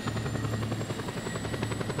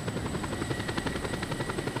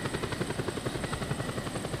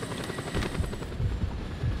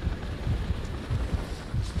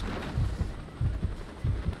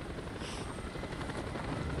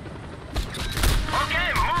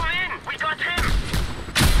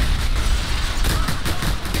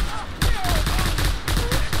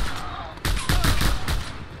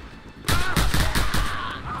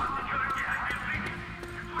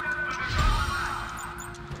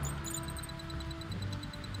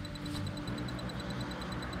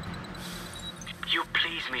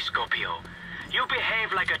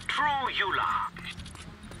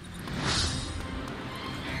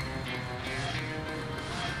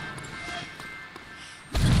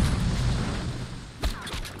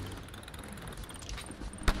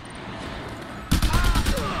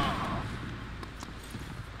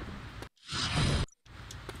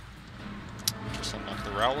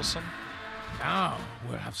 Now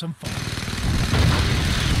we'll have some fun.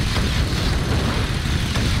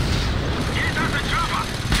 Get us a chopper!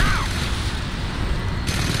 Now!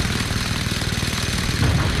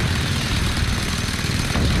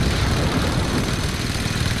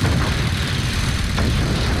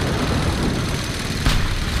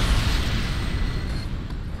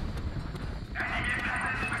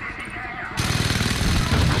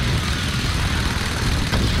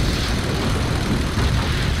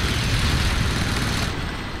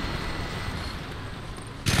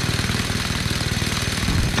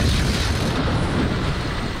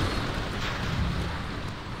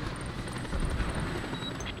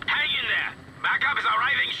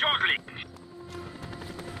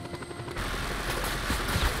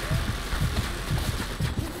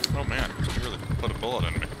 Oh man, you really put a bullet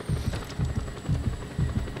in me.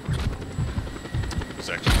 Let's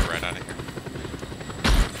actually get right out of here.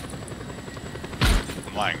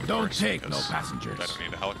 I'm lying. Don't take no passengers. I don't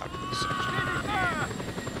need a helicopter for this section.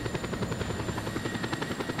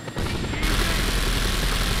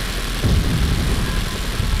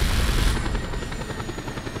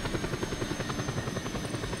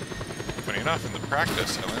 Funny enough, in the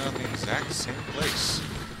practice, I landed on the exact same place.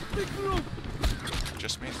 It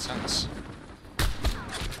just made sense.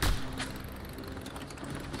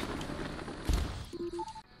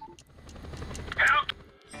 Help!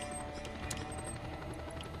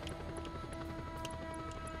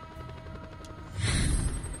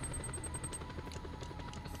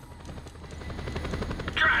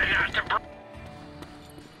 Try not to.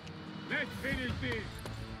 Let's finish this.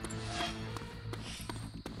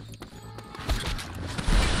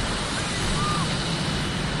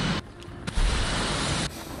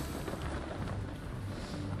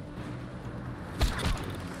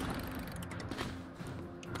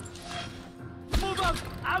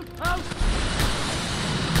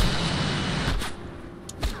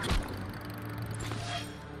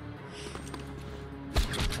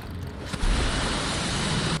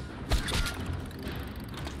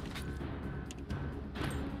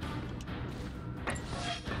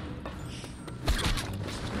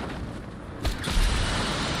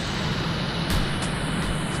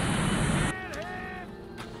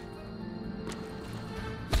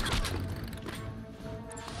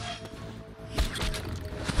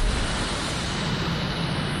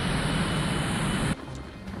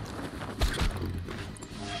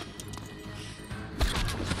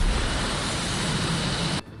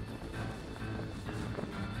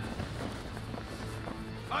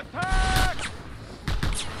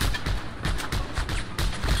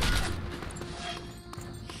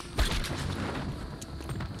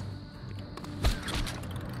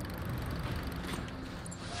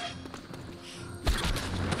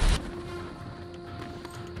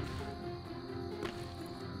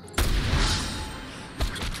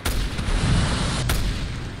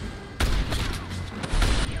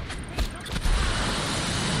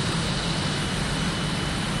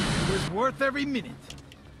 Worth every minute.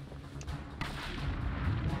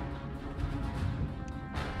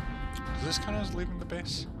 Does this count as leaving the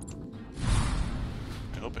base?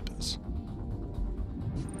 I hope it does.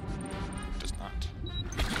 It does not.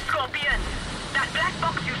 Scorpion, that black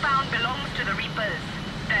box you found belongs to the Reapers.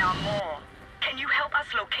 There are more. Can you help us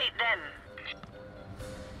locate them?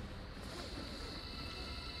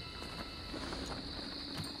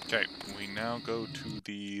 Okay, we now go to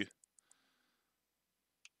the...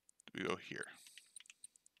 We go here.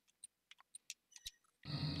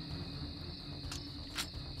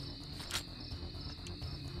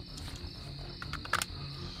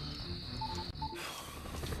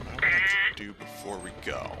 What I want to do before we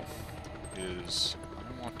go is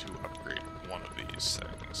I want to upgrade one of these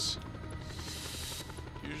things.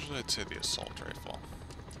 Usually I'd say the assault rifle.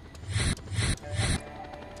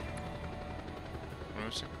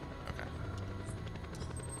 Okay.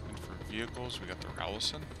 And for vehicles, we got the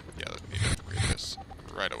Rowlison. Yeah, we need to upgrade this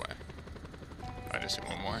right away. I just need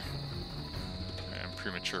one more. I'm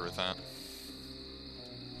premature with that.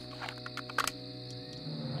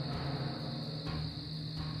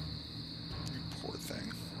 You poor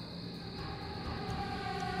thing.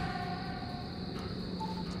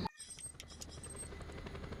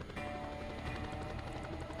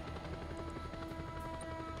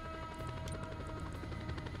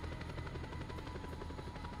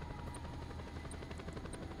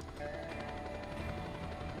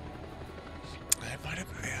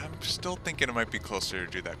 I'm still thinking it might be closer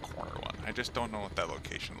to do that corner one. I just don't know what that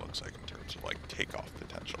location looks like in terms of like takeoff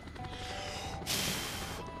potential.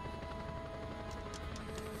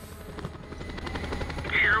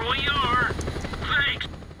 Here we are. Thanks.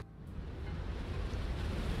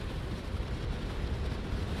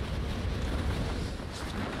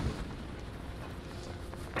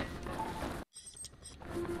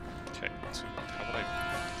 Okay, so how would I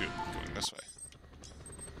do it going this way?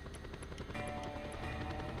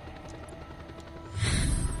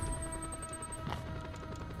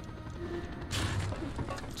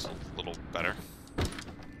 It's a little better.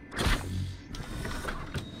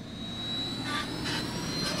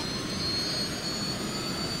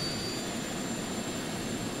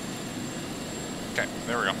 Okay,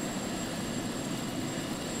 there we go.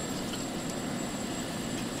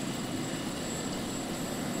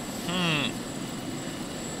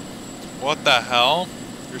 What the hell?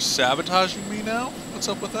 You're sabotaging me now? What's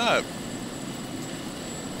up with that?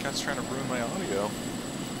 Cat's trying to ruin my audio.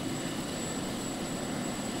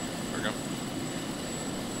 There we go.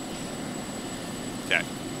 Okay.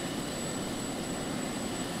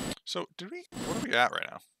 So, what are we at right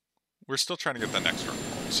now? We're still trying to get that next room.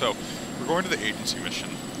 So, we're going to the agency mission,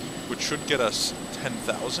 which should get us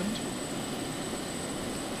 10,000.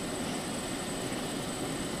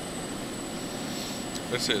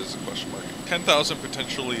 This is a question mark. 10,000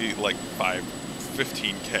 potentially like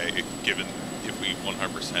 15K given if we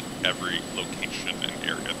 100% every location and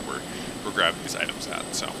area that we're grabbing these items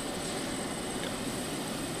at. So, yeah.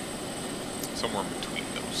 Somewhere in between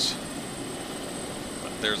those.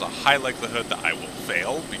 But there's a high likelihood that I will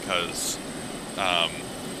fail because, I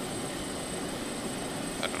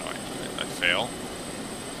don't know, I fail.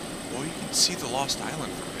 Well, you can see the Lost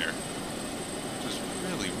Island from there, which is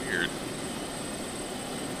really weird.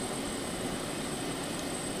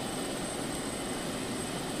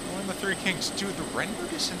 The Three Kings. Dude, the render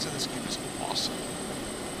distance in this game is awesome.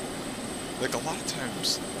 Like, a lot of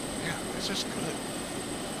times, yeah, it's just good.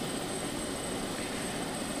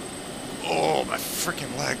 Oh, my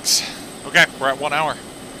freaking legs. Okay, we're at 1 hour.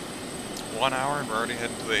 1 hour and we're already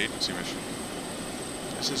heading to the agency mission.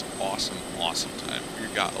 This is awesome, awesome time. We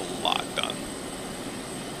got a lot done.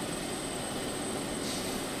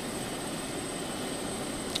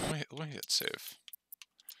 Let me hit save.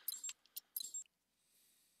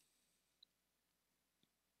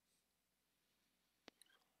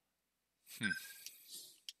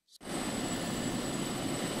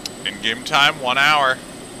 In-game time, 1 hour.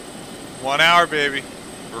 1 hour, baby.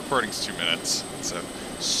 The recording's 2 minutes. So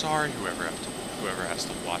sorry whoever has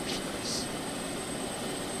to watch this.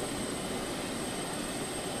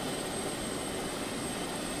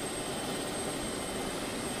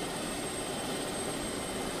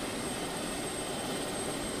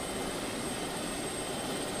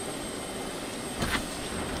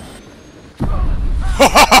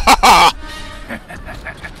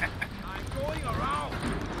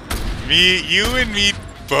 You and me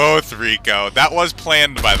both, Rico. That was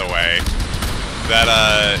planned, by the way.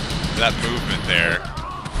 That movement there.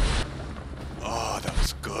 Oh, that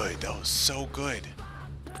was good. That was so good.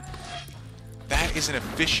 That is an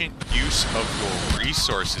efficient use of your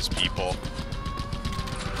resources, people.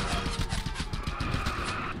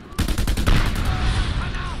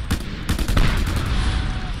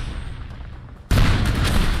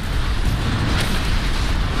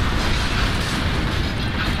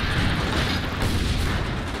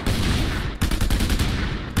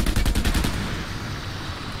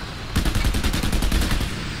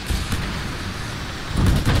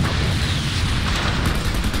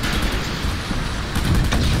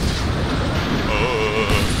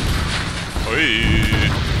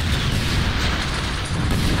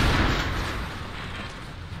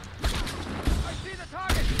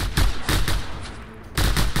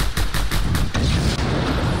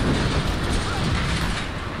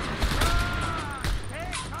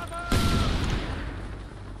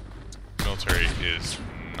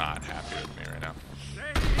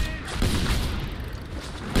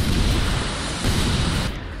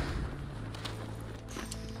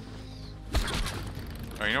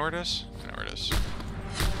 Oh, you know where it is? I know where it is.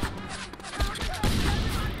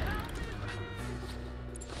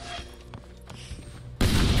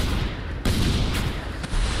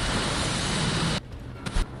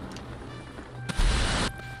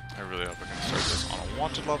 I really hope I can start this on a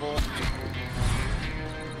wanted level.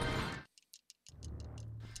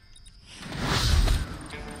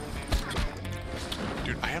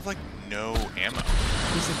 Dude, I have like no ammo.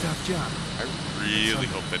 It's a tough job. I really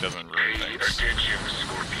hope that doesn't ruin Pay things. attention,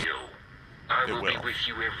 Scorpio. I will be with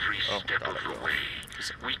you every step of the way.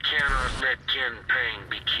 We cannot let Ken Pang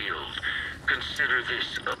be killed. Consider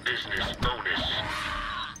this a business bonus.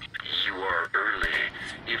 You are early.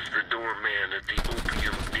 If the doorman at the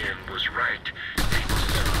opium den was right, they will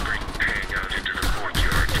soon bring Pang out into the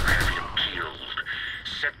courtyard to have him killed.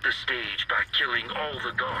 Set the stage by killing all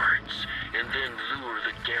the guards, and then lure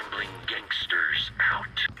the gambling gangsters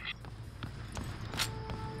out.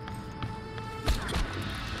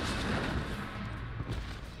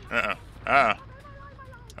 Uh-oh. Uh-oh.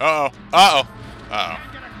 Uh-oh. Uh-oh.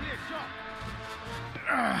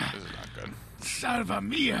 Uh-oh. This is not good. Salva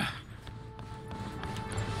mia.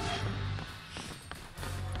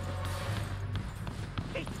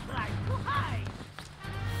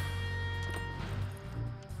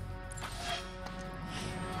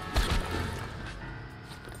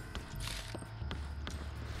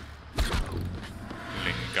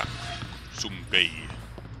 Linga. Zumbei.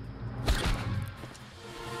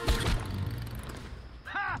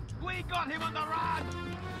 Ha! We got him on the run!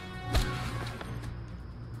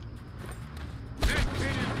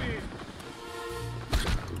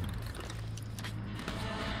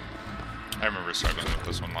 I remember struggling with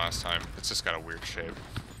this one last time. It's just got a weird shape.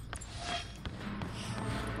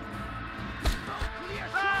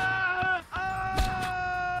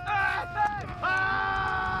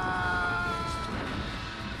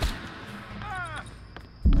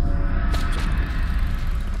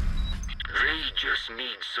 They just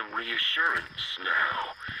need some reassurance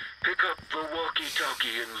now. Pick up the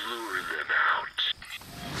walkie-talkie and lure them out.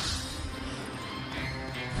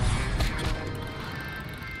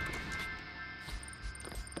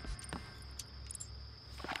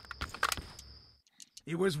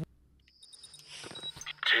 It was.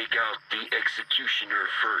 Take out the executioner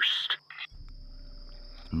first.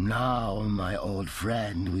 Now, my old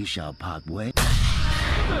friend, we shall part ways.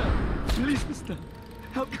 Please, mister.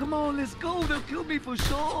 Oh, come on, let's go. They'll kill me for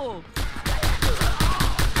sure.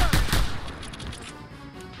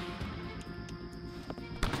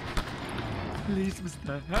 Please,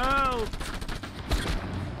 mister, help.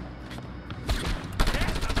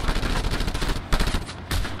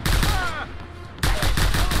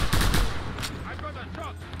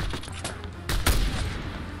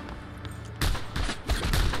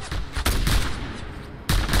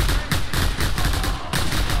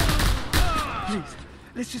 Please,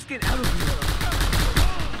 let's just get out of here.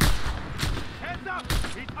 Hands up!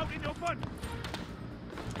 He's out in the open!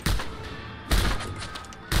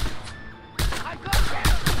 I got him!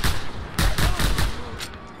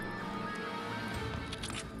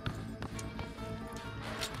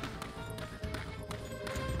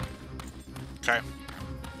 Okay.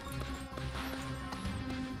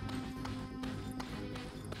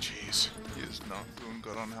 Jeez, he is not doing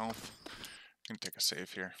good on health. I'm gonna take a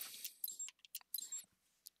save here.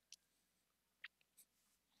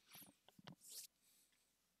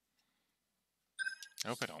 I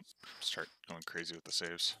hope I don't start going crazy with the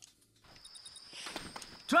saves.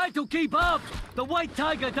 Try to keep up. The white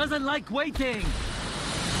tiger doesn't like waiting.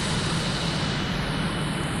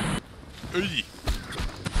 Ey.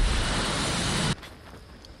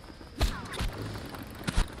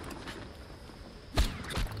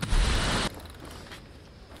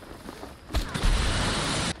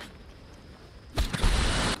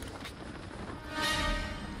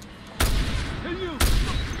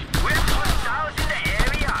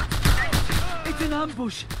 It's an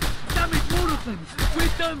ambush. Damn it, more of them.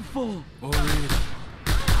 We're done for. Oh, really?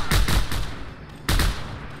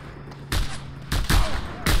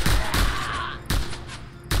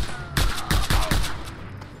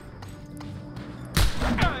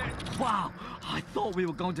 Wow, I thought we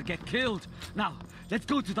were going to get killed. Now, let's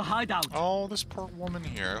go to the hideout. Oh, this poor woman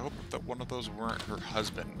here. I hope that one of those weren't her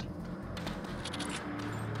husband.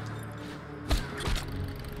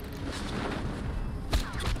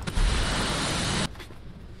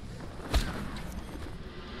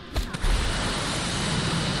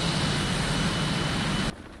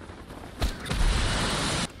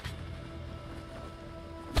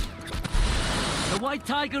 The white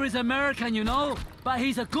tiger is American, you know, but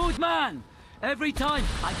he's a good man. Every time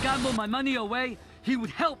I gamble my money away, he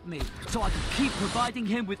would help me so I could keep providing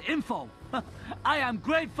him with info. I am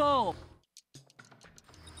grateful.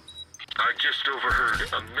 I just overheard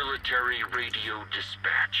a military radio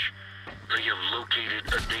dispatch. They have located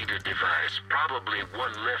a data device, probably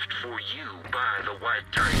one left for you by the White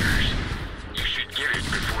Tigers. You should get it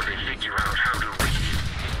before they figure out how to read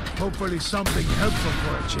it. Hopefully something helpful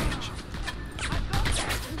for a change.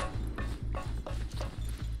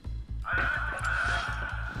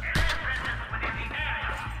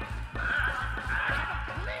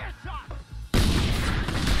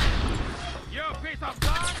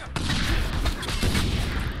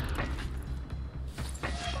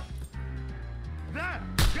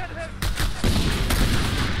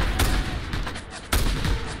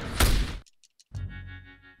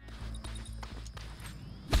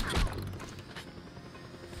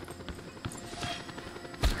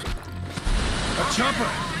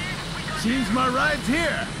 Chopper! Seems my ride's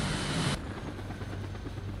here!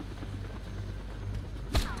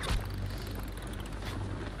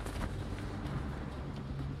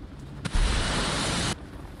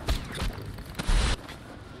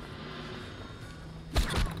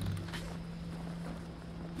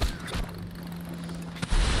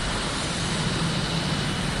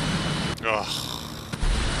 Ugh.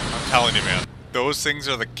 I'm telling you, man. Those things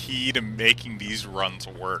are the key to making these runs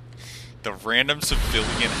work. The random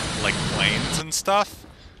civilian, like, planes and stuff?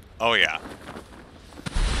 Oh, yeah.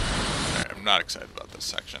 Alright, I'm not excited about this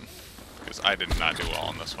section. Because I did not do well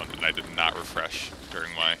on this one, and I did not refresh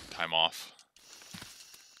during my time off.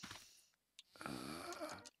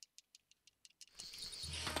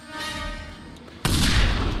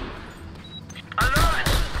 Alert!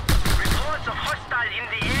 Reports of hostile in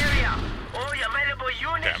the area. All available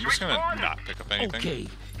units Okay, I'm just gonna not pick up anything. Okay,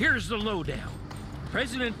 here's the lowdown.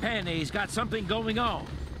 President Panay's got something going on.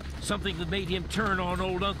 Something that made him turn on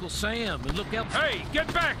old Uncle Sam and look out. Hey,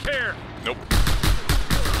 get back here! Nope.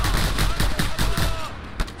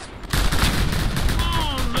 Come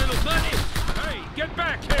on, little buddy! Hey, get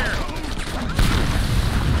back here!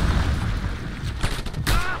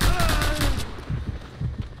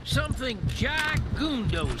 Something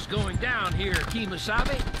jagundo's going down here,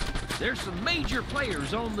 Kimasabi. There's some major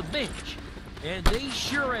players on the bench, and they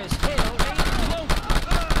sure as hell ain't local.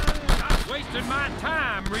 Stop wasting my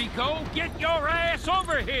time, Rico. Get your ass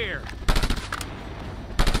over here.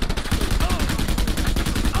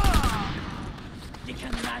 You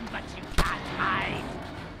can run, but you can't hide.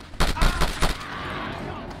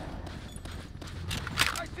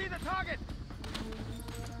 I see the target!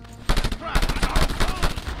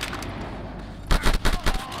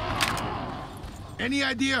 Any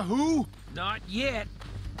idea who? Not yet.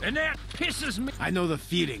 And that pisses me. I know the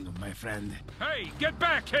feeling, my friend. Hey, get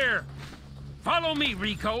back here! Follow me,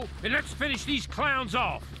 Rico, and let's finish these clowns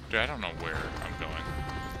off. Dude, I don't know where I'm going.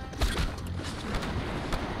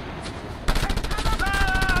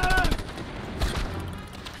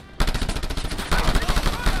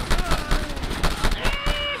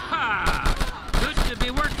 Yeehaw! Good to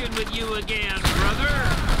be working with you again, brother.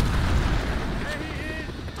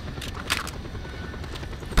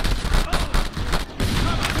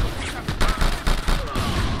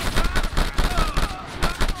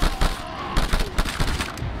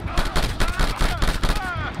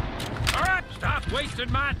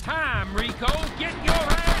 Wasting my time, Rico. Get your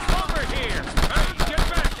ass over here. Hey, get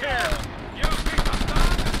back here. You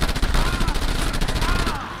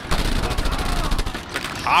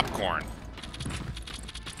Popcorn.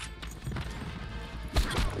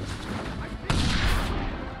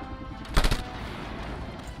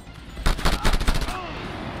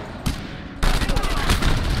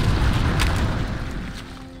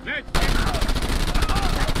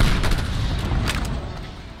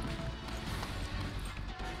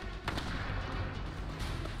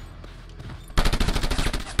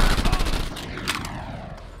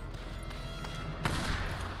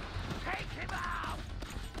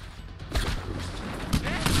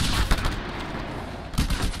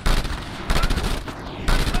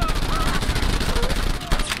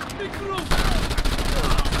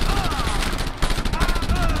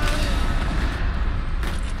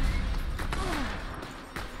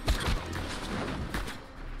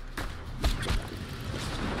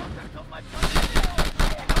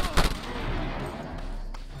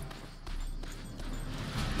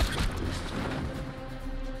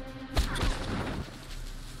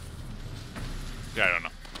 Yeah, I don't know.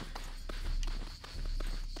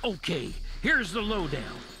 Okay, here's the lowdown.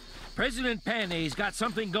 President Panay's got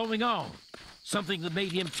something going on. Something that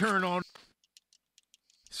made him turn on...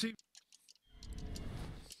 See...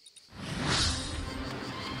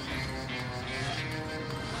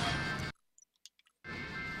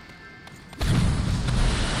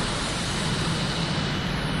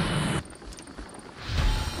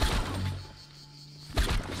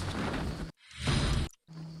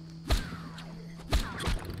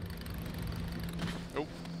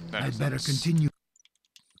 I'd better continue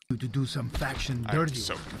to do some faction dirty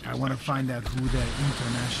work. I want to find out who their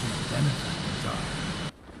international benefactors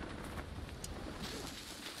are.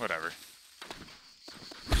 Whatever.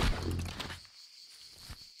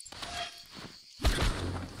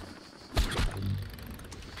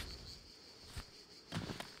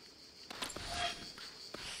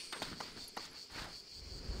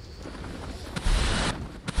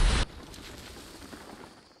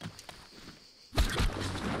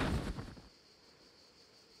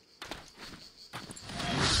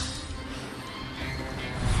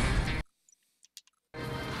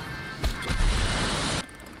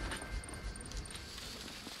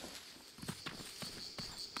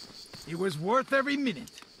 It was worth every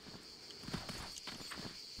minute.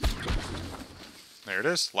 There it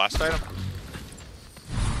is. Last item.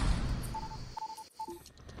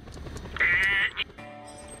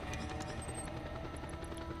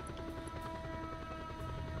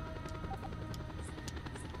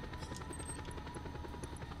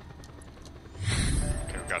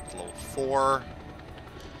 Okay, we got level 4.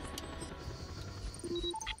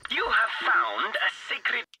 You have found a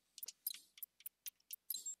secret.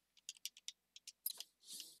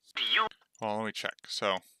 Well, let me check.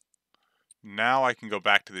 So, now I can go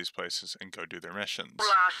back to these places and go do their missions.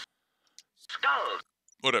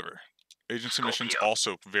 Whatever. Agency missions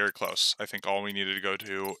also very close. I think all we needed to go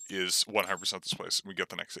to is 100% this place. We get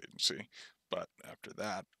the next agency. But after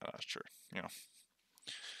that, I'm not sure. You know.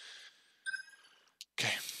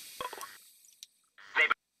 Okay.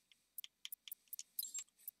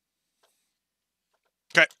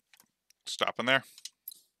 Okay. Stopping there.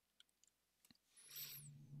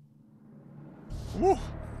 Woo!